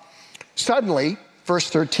 Suddenly, verse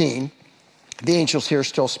 13, the angels here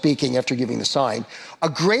still speaking after giving the sign, a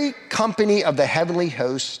great company of the heavenly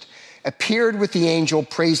host appeared with the angel,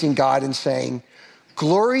 praising God and saying,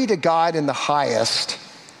 glory to God in the highest,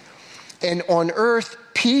 and on earth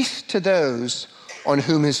peace to those on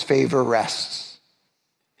whom his favor rests.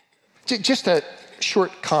 Just a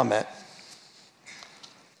short comment.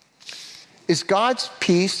 Is God's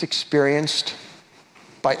peace experienced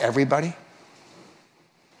by everybody?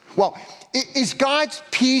 Well, is God's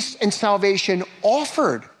peace and salvation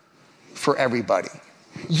offered for everybody?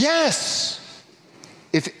 Yes.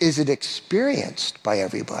 Is it experienced by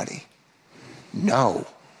everybody? No.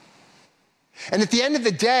 And at the end of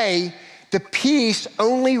the day, the peace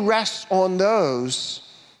only rests on those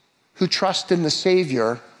who trust in the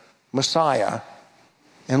Savior, Messiah,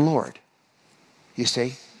 and Lord. You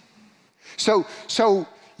see? So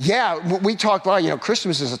yeah, we talk about,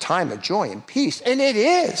 Christmas is a time of joy and peace, and it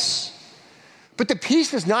is. But the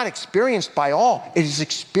peace is not experienced by all. It is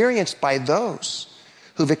experienced by those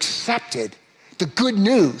who've accepted the good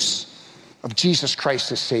news of Jesus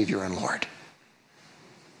Christ as Savior and Lord.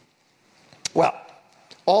 Well,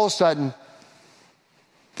 all of a sudden,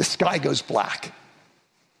 the sky goes black.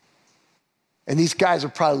 And these guys are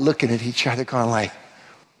probably looking at each other going like,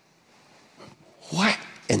 what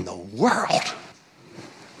in the world?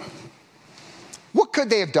 What could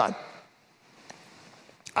they have done?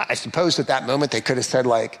 I suppose at that moment they could have said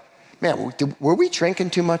like, man, were we drinking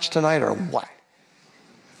too much tonight or what?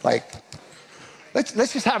 Like, let's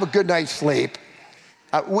just have a good night's sleep.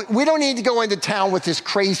 We don't need to go into town with this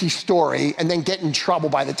crazy story and then get in trouble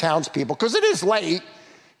by the townspeople, because it is late,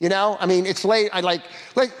 I mean, it's late.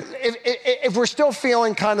 If we're still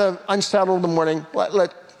feeling kind of unsettled in the morning,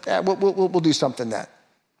 we'll do something then.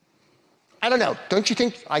 I don't know. Don't you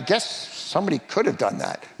think? I guess somebody could have done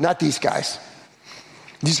that. Not these guys.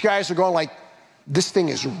 These guys are going like, this thing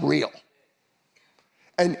is real.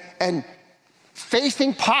 And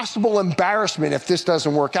facing possible embarrassment if this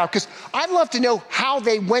doesn't work out. Because I'd love to know how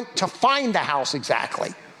they went to find the house exactly.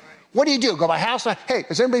 What do? Go by house? Hey,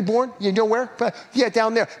 is anybody born? You know where? Yeah,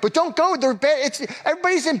 down there. But don't go. They're bed.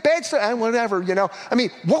 Everybody's in bed. So, whatever, I mean,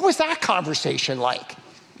 what was that conversation like?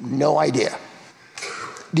 No idea.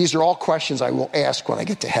 These are all questions I will ask when I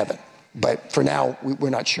get to heaven. But for now, we're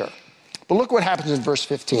not sure. But look what happens in verse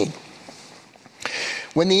 15.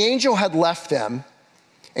 When the angel had left them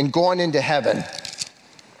and gone into heaven,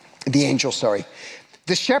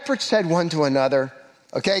 the shepherds said one to another,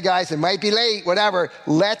 okay, guys, it might be late, whatever.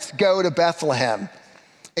 Let's go to Bethlehem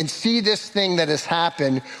and see this thing that has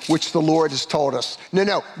happened, which the Lord has told us.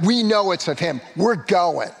 No, we know it's of him. We're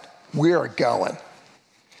going.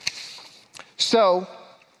 So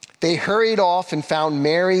they hurried off and found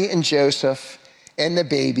Mary and Joseph and the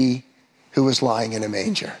baby who was lying in a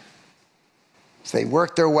manger. So they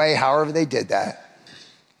worked their way, however they did that,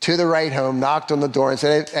 to the right home, knocked on the door and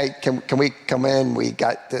said, hey, can we come in? We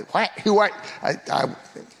got the, what? Who are,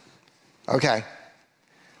 okay.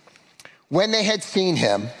 When they had seen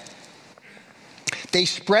him, they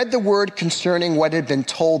spread the word concerning what had been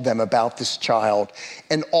told them about this child,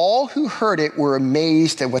 and all who heard it were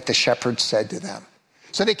amazed at what the shepherds said to them.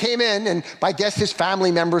 So they came in, and I guess his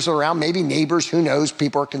family members are around, maybe neighbors, who knows,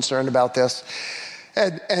 people are concerned about this.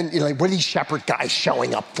 And you know, like, what are these shepherd guys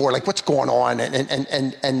showing up for? Like, what's going on?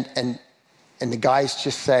 And the guys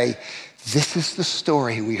just say, this is the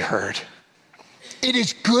story we heard. It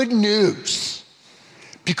is good news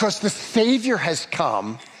because the Savior has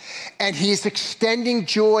come and he is extending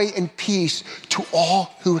joy and peace to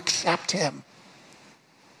all who accept him.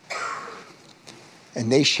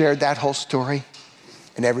 And they shared that whole story,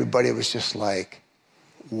 and everybody was just like,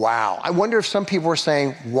 wow. I wonder if some people were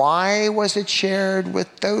saying, why was it shared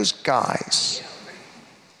with those guys?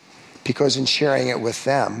 Because in sharing it with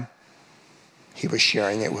them, he was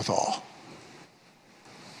sharing it with all.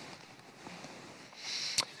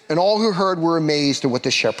 And all who heard were amazed at what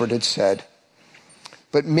the shepherd had said.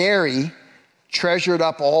 But Mary treasured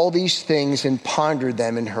up all these things and pondered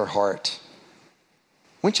them in her heart.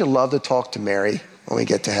 Wouldn't you love to talk to Mary when we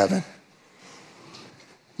get to heaven?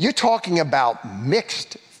 You're talking about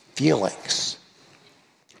mixed feelings.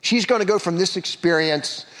 She's going to go from this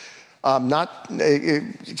experience, not a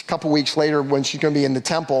couple weeks later when she's going to be in the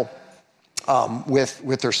temple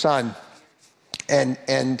with her son, and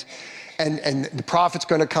the prophet's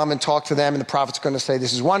going to come and talk to them, and the prophet's going to say,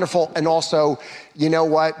 this is wonderful, and also, you know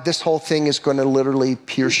what, this whole thing is going to literally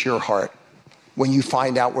pierce your heart when you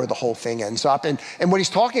find out where the whole thing ends up. And what he's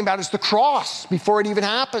talking about is the cross before it even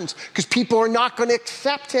happens, because people are not going to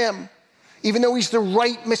accept him, even though he's the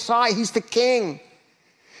right Messiah, he's the king.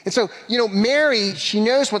 And so, you know, Mary, she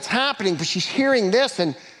knows what's happening, but she's hearing this,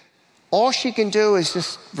 and all she can do is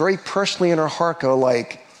just very personally in her heart go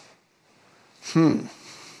like,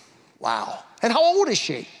 wow. And how old is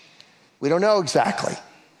she? We don't know exactly.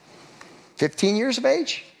 15 years of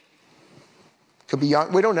age? Could be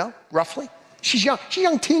young, we don't know, roughly. She's young. She's a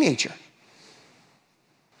young teenager.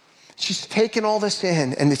 She's taken all this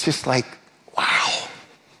in, and it's just like, wow.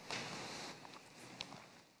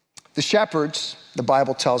 The shepherds, the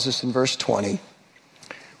Bible tells us in verse 20,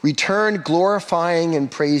 returned glorifying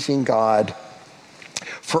and praising God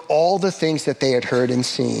for all the things that they had heard and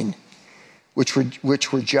seen, which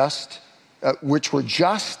were just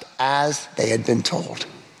as they had been told.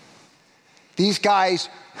 These guys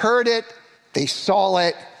heard it, they saw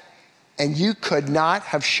it, and you could not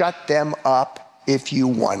have shut them up if you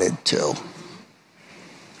wanted to,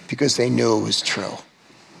 because they knew it was true.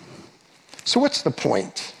 So what's the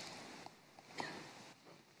point?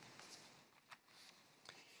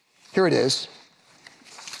 Here it is.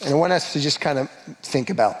 And I want us to just kind of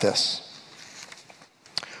think about this.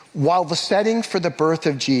 While the setting for the birth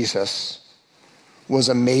of Jesus was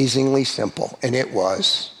amazingly simple, and it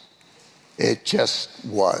just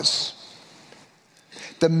was.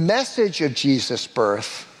 The message of Jesus'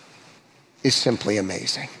 birth is simply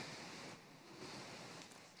amazing.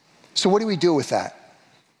 So what do we do with that?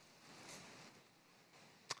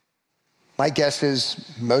 My guess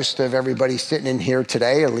is most of everybody sitting in here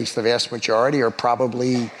today, or at least the vast majority, are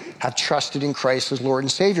probably have trusted in Christ as Lord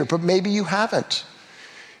and Savior, but maybe you haven't.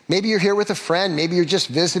 Maybe you're here with a friend. Maybe you're just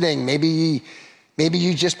visiting. Maybe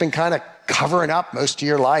you've just been kind of covering up most of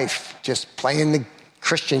your life, just playing the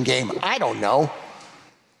Christian game. I don't know.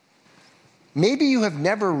 Maybe you have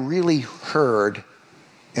never really heard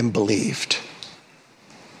and believed.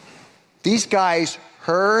 These guys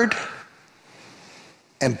heard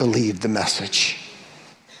and believed the message.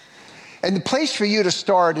 And the place for you to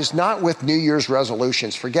start is not with New Year's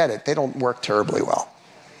resolutions. Forget it. They don't work terribly well.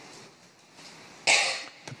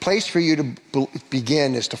 The place for you to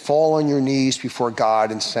begin is to fall on your knees before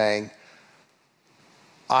God and saying,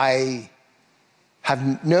 I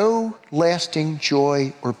have no lasting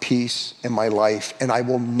joy or peace in my life, and I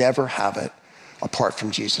will never have it apart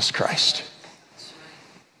from Jesus Christ.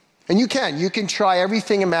 And you can try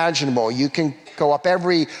everything imaginable. You can go up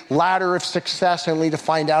every ladder of success only to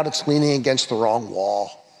find out it's leaning against the wrong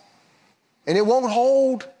wall. And it won't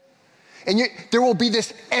hold. And there will be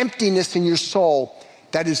this emptiness in your soul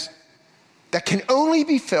that can only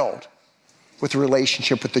be filled with a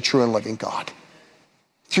relationship with the true and living God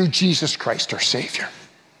through Jesus Christ, our Savior.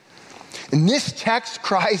 And this text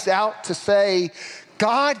cries out to say,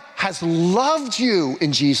 God has loved you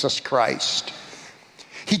in Jesus Christ.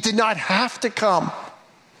 He did not have to come,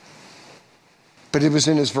 but it was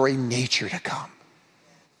in his very nature to come.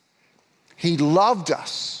 He loved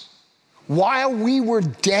us while we were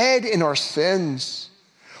dead in our sins,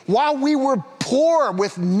 while we were poor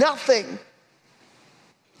with nothing.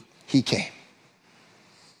 He came.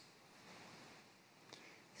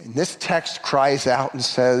 And this text cries out and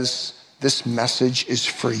says, this message is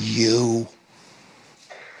for you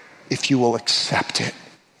if you will accept it.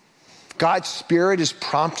 God's Spirit is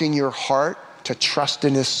prompting your heart to trust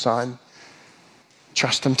in his Son.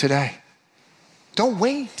 Trust him today. Don't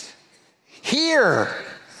wait. Hear,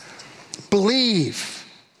 believe,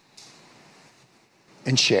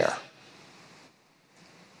 and share.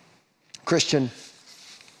 Christian,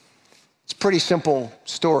 it's a pretty simple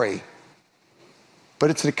story, but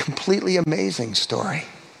it's a completely amazing story.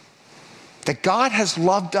 That God has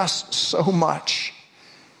loved us so much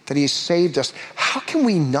that he has saved us. How can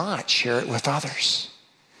we not share it with others?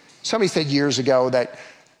 Somebody said years ago that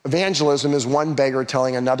evangelism is one beggar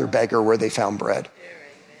telling another beggar where they found bread.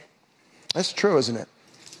 That's true, isn't it?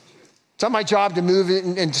 It's not my job to move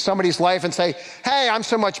into somebody's life and say, hey, I'm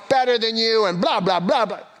so much better than you and blah, blah, blah,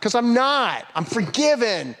 blah, because I'm not. I'm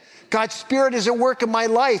forgiven. God's Spirit is at work in my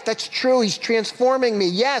life. That's true. He's transforming me.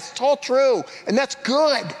 Yes, it's all true, and that's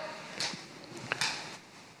good.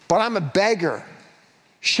 But I'm a beggar,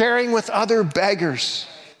 sharing with other beggars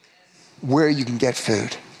where you can get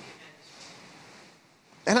food.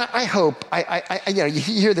 And I hope, you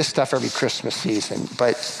hear this stuff every Christmas season,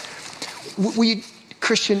 but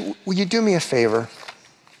Christian, will you do me a favor?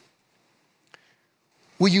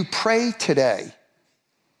 Will you pray today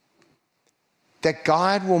that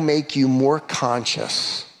God will make you more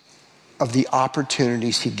conscious of the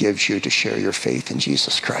opportunities he gives you to share your faith in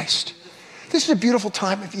Jesus Christ? This is a beautiful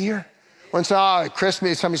time of year. When it's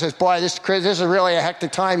Christmas, somebody says, boy, this is really a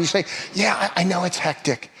hectic time. You say, yeah, I know it's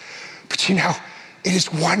hectic. But it is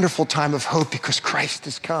a wonderful time of hope because Christ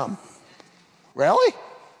has come. Really?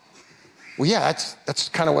 Well, yeah, that's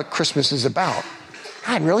kind of what Christmas is about.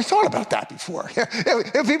 I hadn't really thought about that before.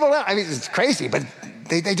 People know, it's crazy, but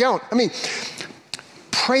they don't.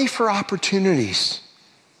 Pray for opportunities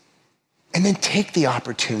and then take the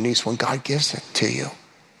opportunities when God gives it to you.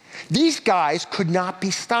 These guys could not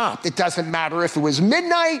be stopped. It doesn't matter if it was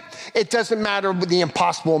midnight. It doesn't matter the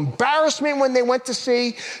impossible embarrassment when they went to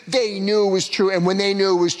see. They knew it was true. And when they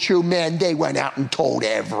knew it was true, man, they went out and told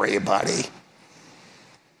everybody.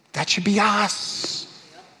 That should be us.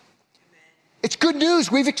 It's good news.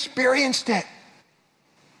 We've experienced it.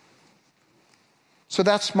 So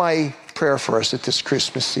that's my prayer for us at this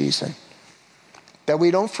Christmas season. That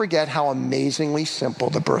we don't forget how amazingly simple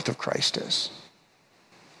the birth of Christ is.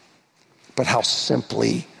 But how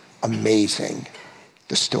simply amazing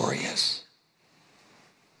the story is.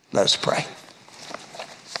 Let us pray.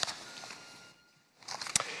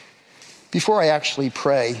 Before I actually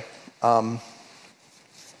pray, I'm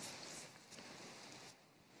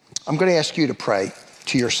going to ask you to pray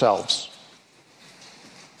to yourselves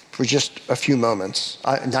for just a few moments,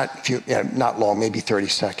 not long, maybe 30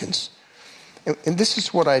 seconds. And this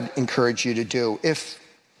is what I'd encourage you to do.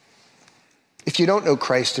 If you don't know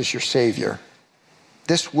Christ as your Savior,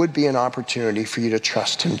 this would be an opportunity for you to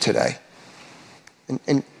trust him today.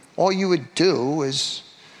 And all you would do is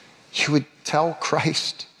you would tell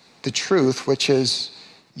Christ the truth, which is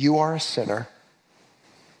you are a sinner.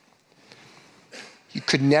 You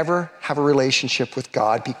could never have a relationship with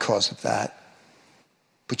God because of that.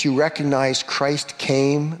 But you recognize Christ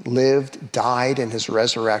came, lived, died, and has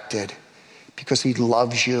resurrected because he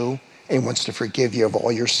loves you and wants to forgive you of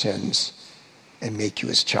all your sins and make you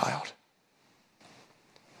his child.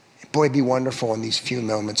 Boy, it'd be wonderful in these few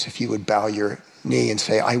moments if you would bow your knee and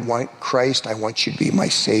say, I want Christ, I want you to be my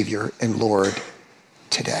Savior and Lord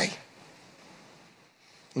today.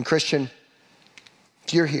 And Christian,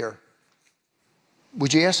 if you're here,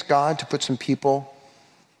 would you ask God to put some people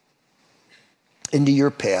into your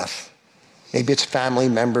path? Maybe it's family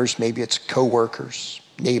members, maybe it's coworkers,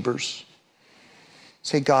 neighbors.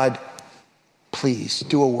 Say, God, please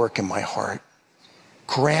do a work in my heart.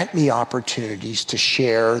 Grant me opportunities to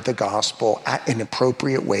share the gospel in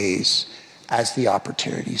appropriate ways as the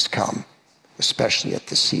opportunities come, especially at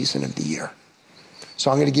this season of the year. So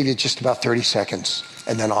I'm going to give you just about 30 seconds,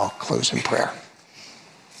 and then I'll close in prayer.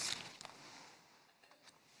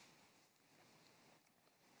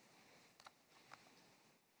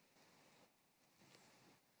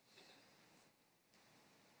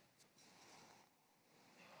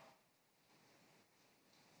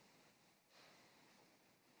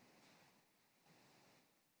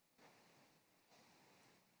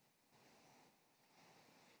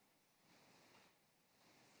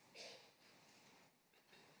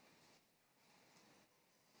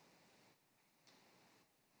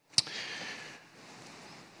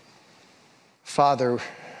 Father,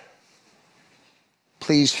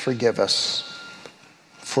 please forgive us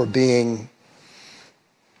for being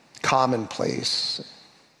commonplace,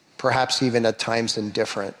 perhaps even at times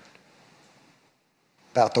indifferent,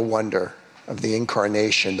 about the wonder of the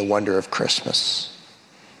incarnation, the wonder of Christmas.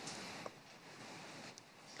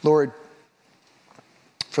 Lord,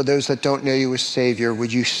 for those that don't know you as Savior,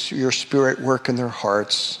 would your Spirit work in their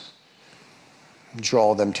hearts and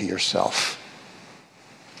draw them to yourself?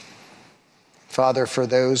 Father, for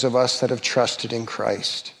those of us that have trusted in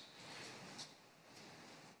Christ,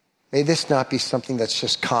 may this not be something that's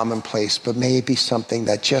just commonplace, but may it be something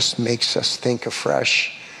that just makes us think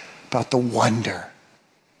afresh about the wonder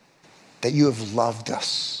that you have loved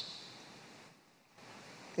us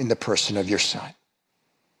in the person of your Son.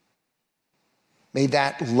 May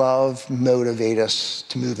that love motivate us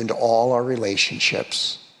to move into all our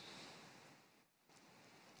relationships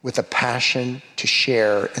with a passion to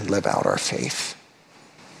share and live out our faith.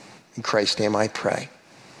 In Christ's name I pray.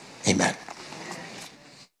 Amen.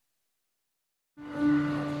 Go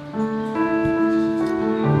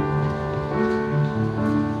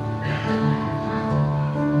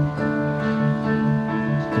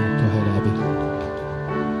ahead, Abby.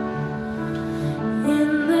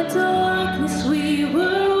 In the darkness we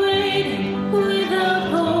were waiting, without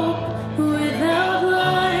hope, without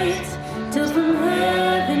light, till from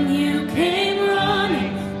heaven you came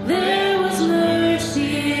running. There was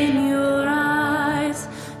mercy in your eyes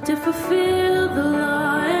to fulfill the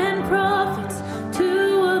law and prophets.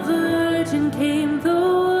 To a virgin came the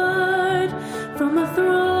word, from a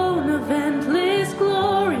throne of endless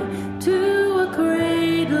glory to a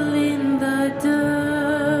cradle in the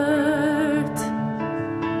dirt.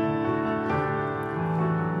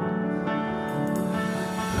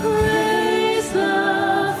 Praise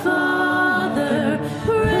the Father,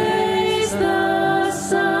 praise the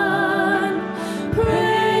Son,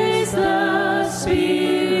 praise the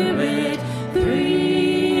Spirit,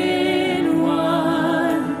 three in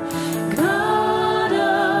one. God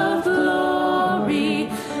of glory,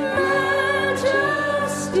 majesty,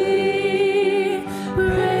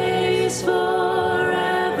 praise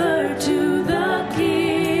forever to the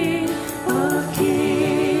King of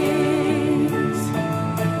Kings.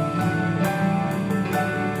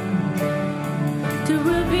 To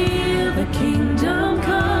reveal the kingdom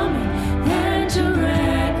coming and to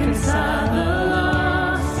reconcile the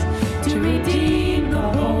lost, to redeem the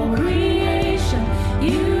whole creation.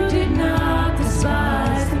 You did not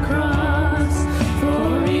despise the cross,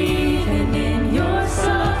 for even in your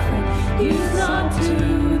suffering you sought to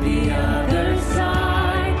the other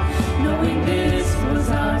side, knowing this was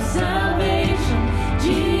our salvation.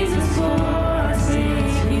 Jesus, for our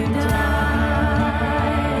sake you died.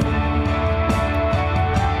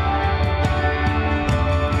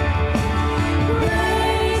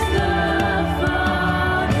 Praise the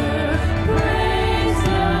Father, praise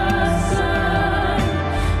the Son,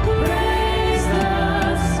 praise the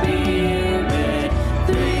Spirit,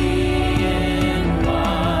 three in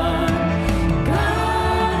one.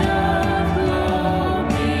 God of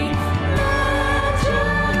glory,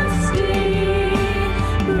 majesty,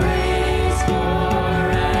 praise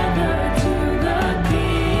forever to the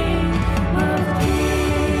King of Kings.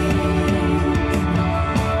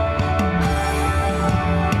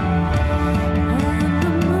 On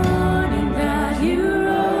the morning that you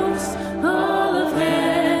rose, all of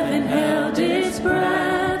heaven held its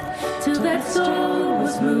breath, till that soul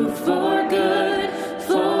was moved for good,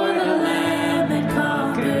 for the Lamb had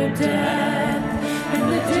conquered death. And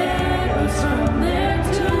the dead rose from their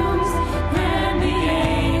tombs, and the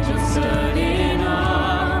angels stood in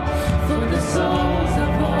awe, for the souls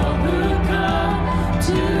of all who come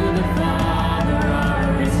to the Father are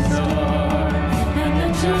restored. And the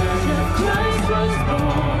church of Christ was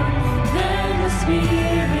born, then the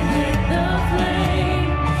Spirit lit the flame.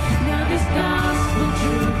 Now this gospel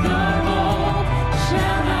truth of old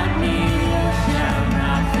shall not kneel,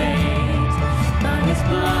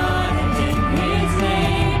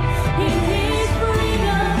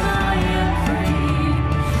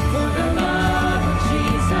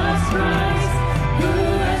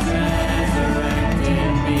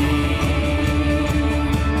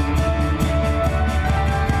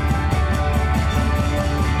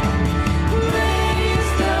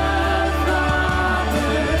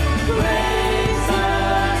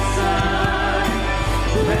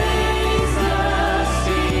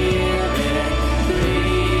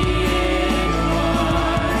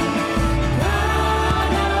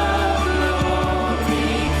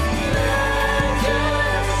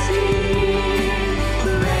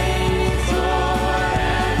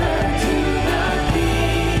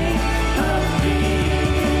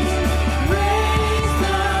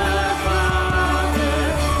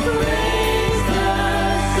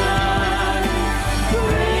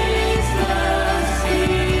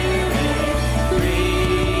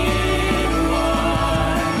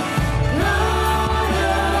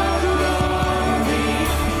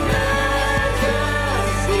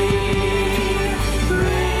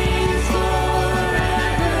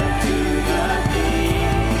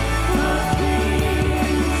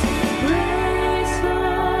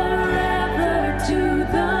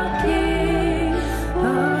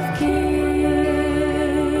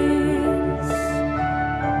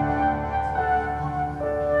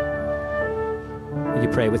 Will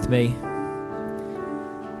you pray with me?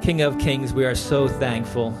 King of Kings, we are so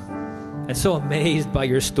thankful and so amazed by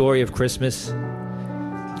your story of Christmas,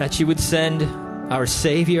 that you would send our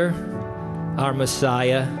Savior, our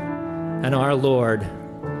Messiah, and our Lord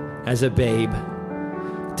as a babe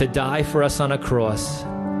to die for us on a cross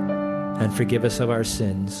and forgive us of our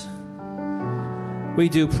sins. We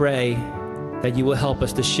do pray that you will help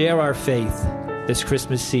us to share our faith this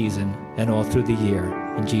Christmas season and all through the year.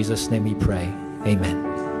 In Jesus' name we pray.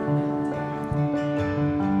 Amen.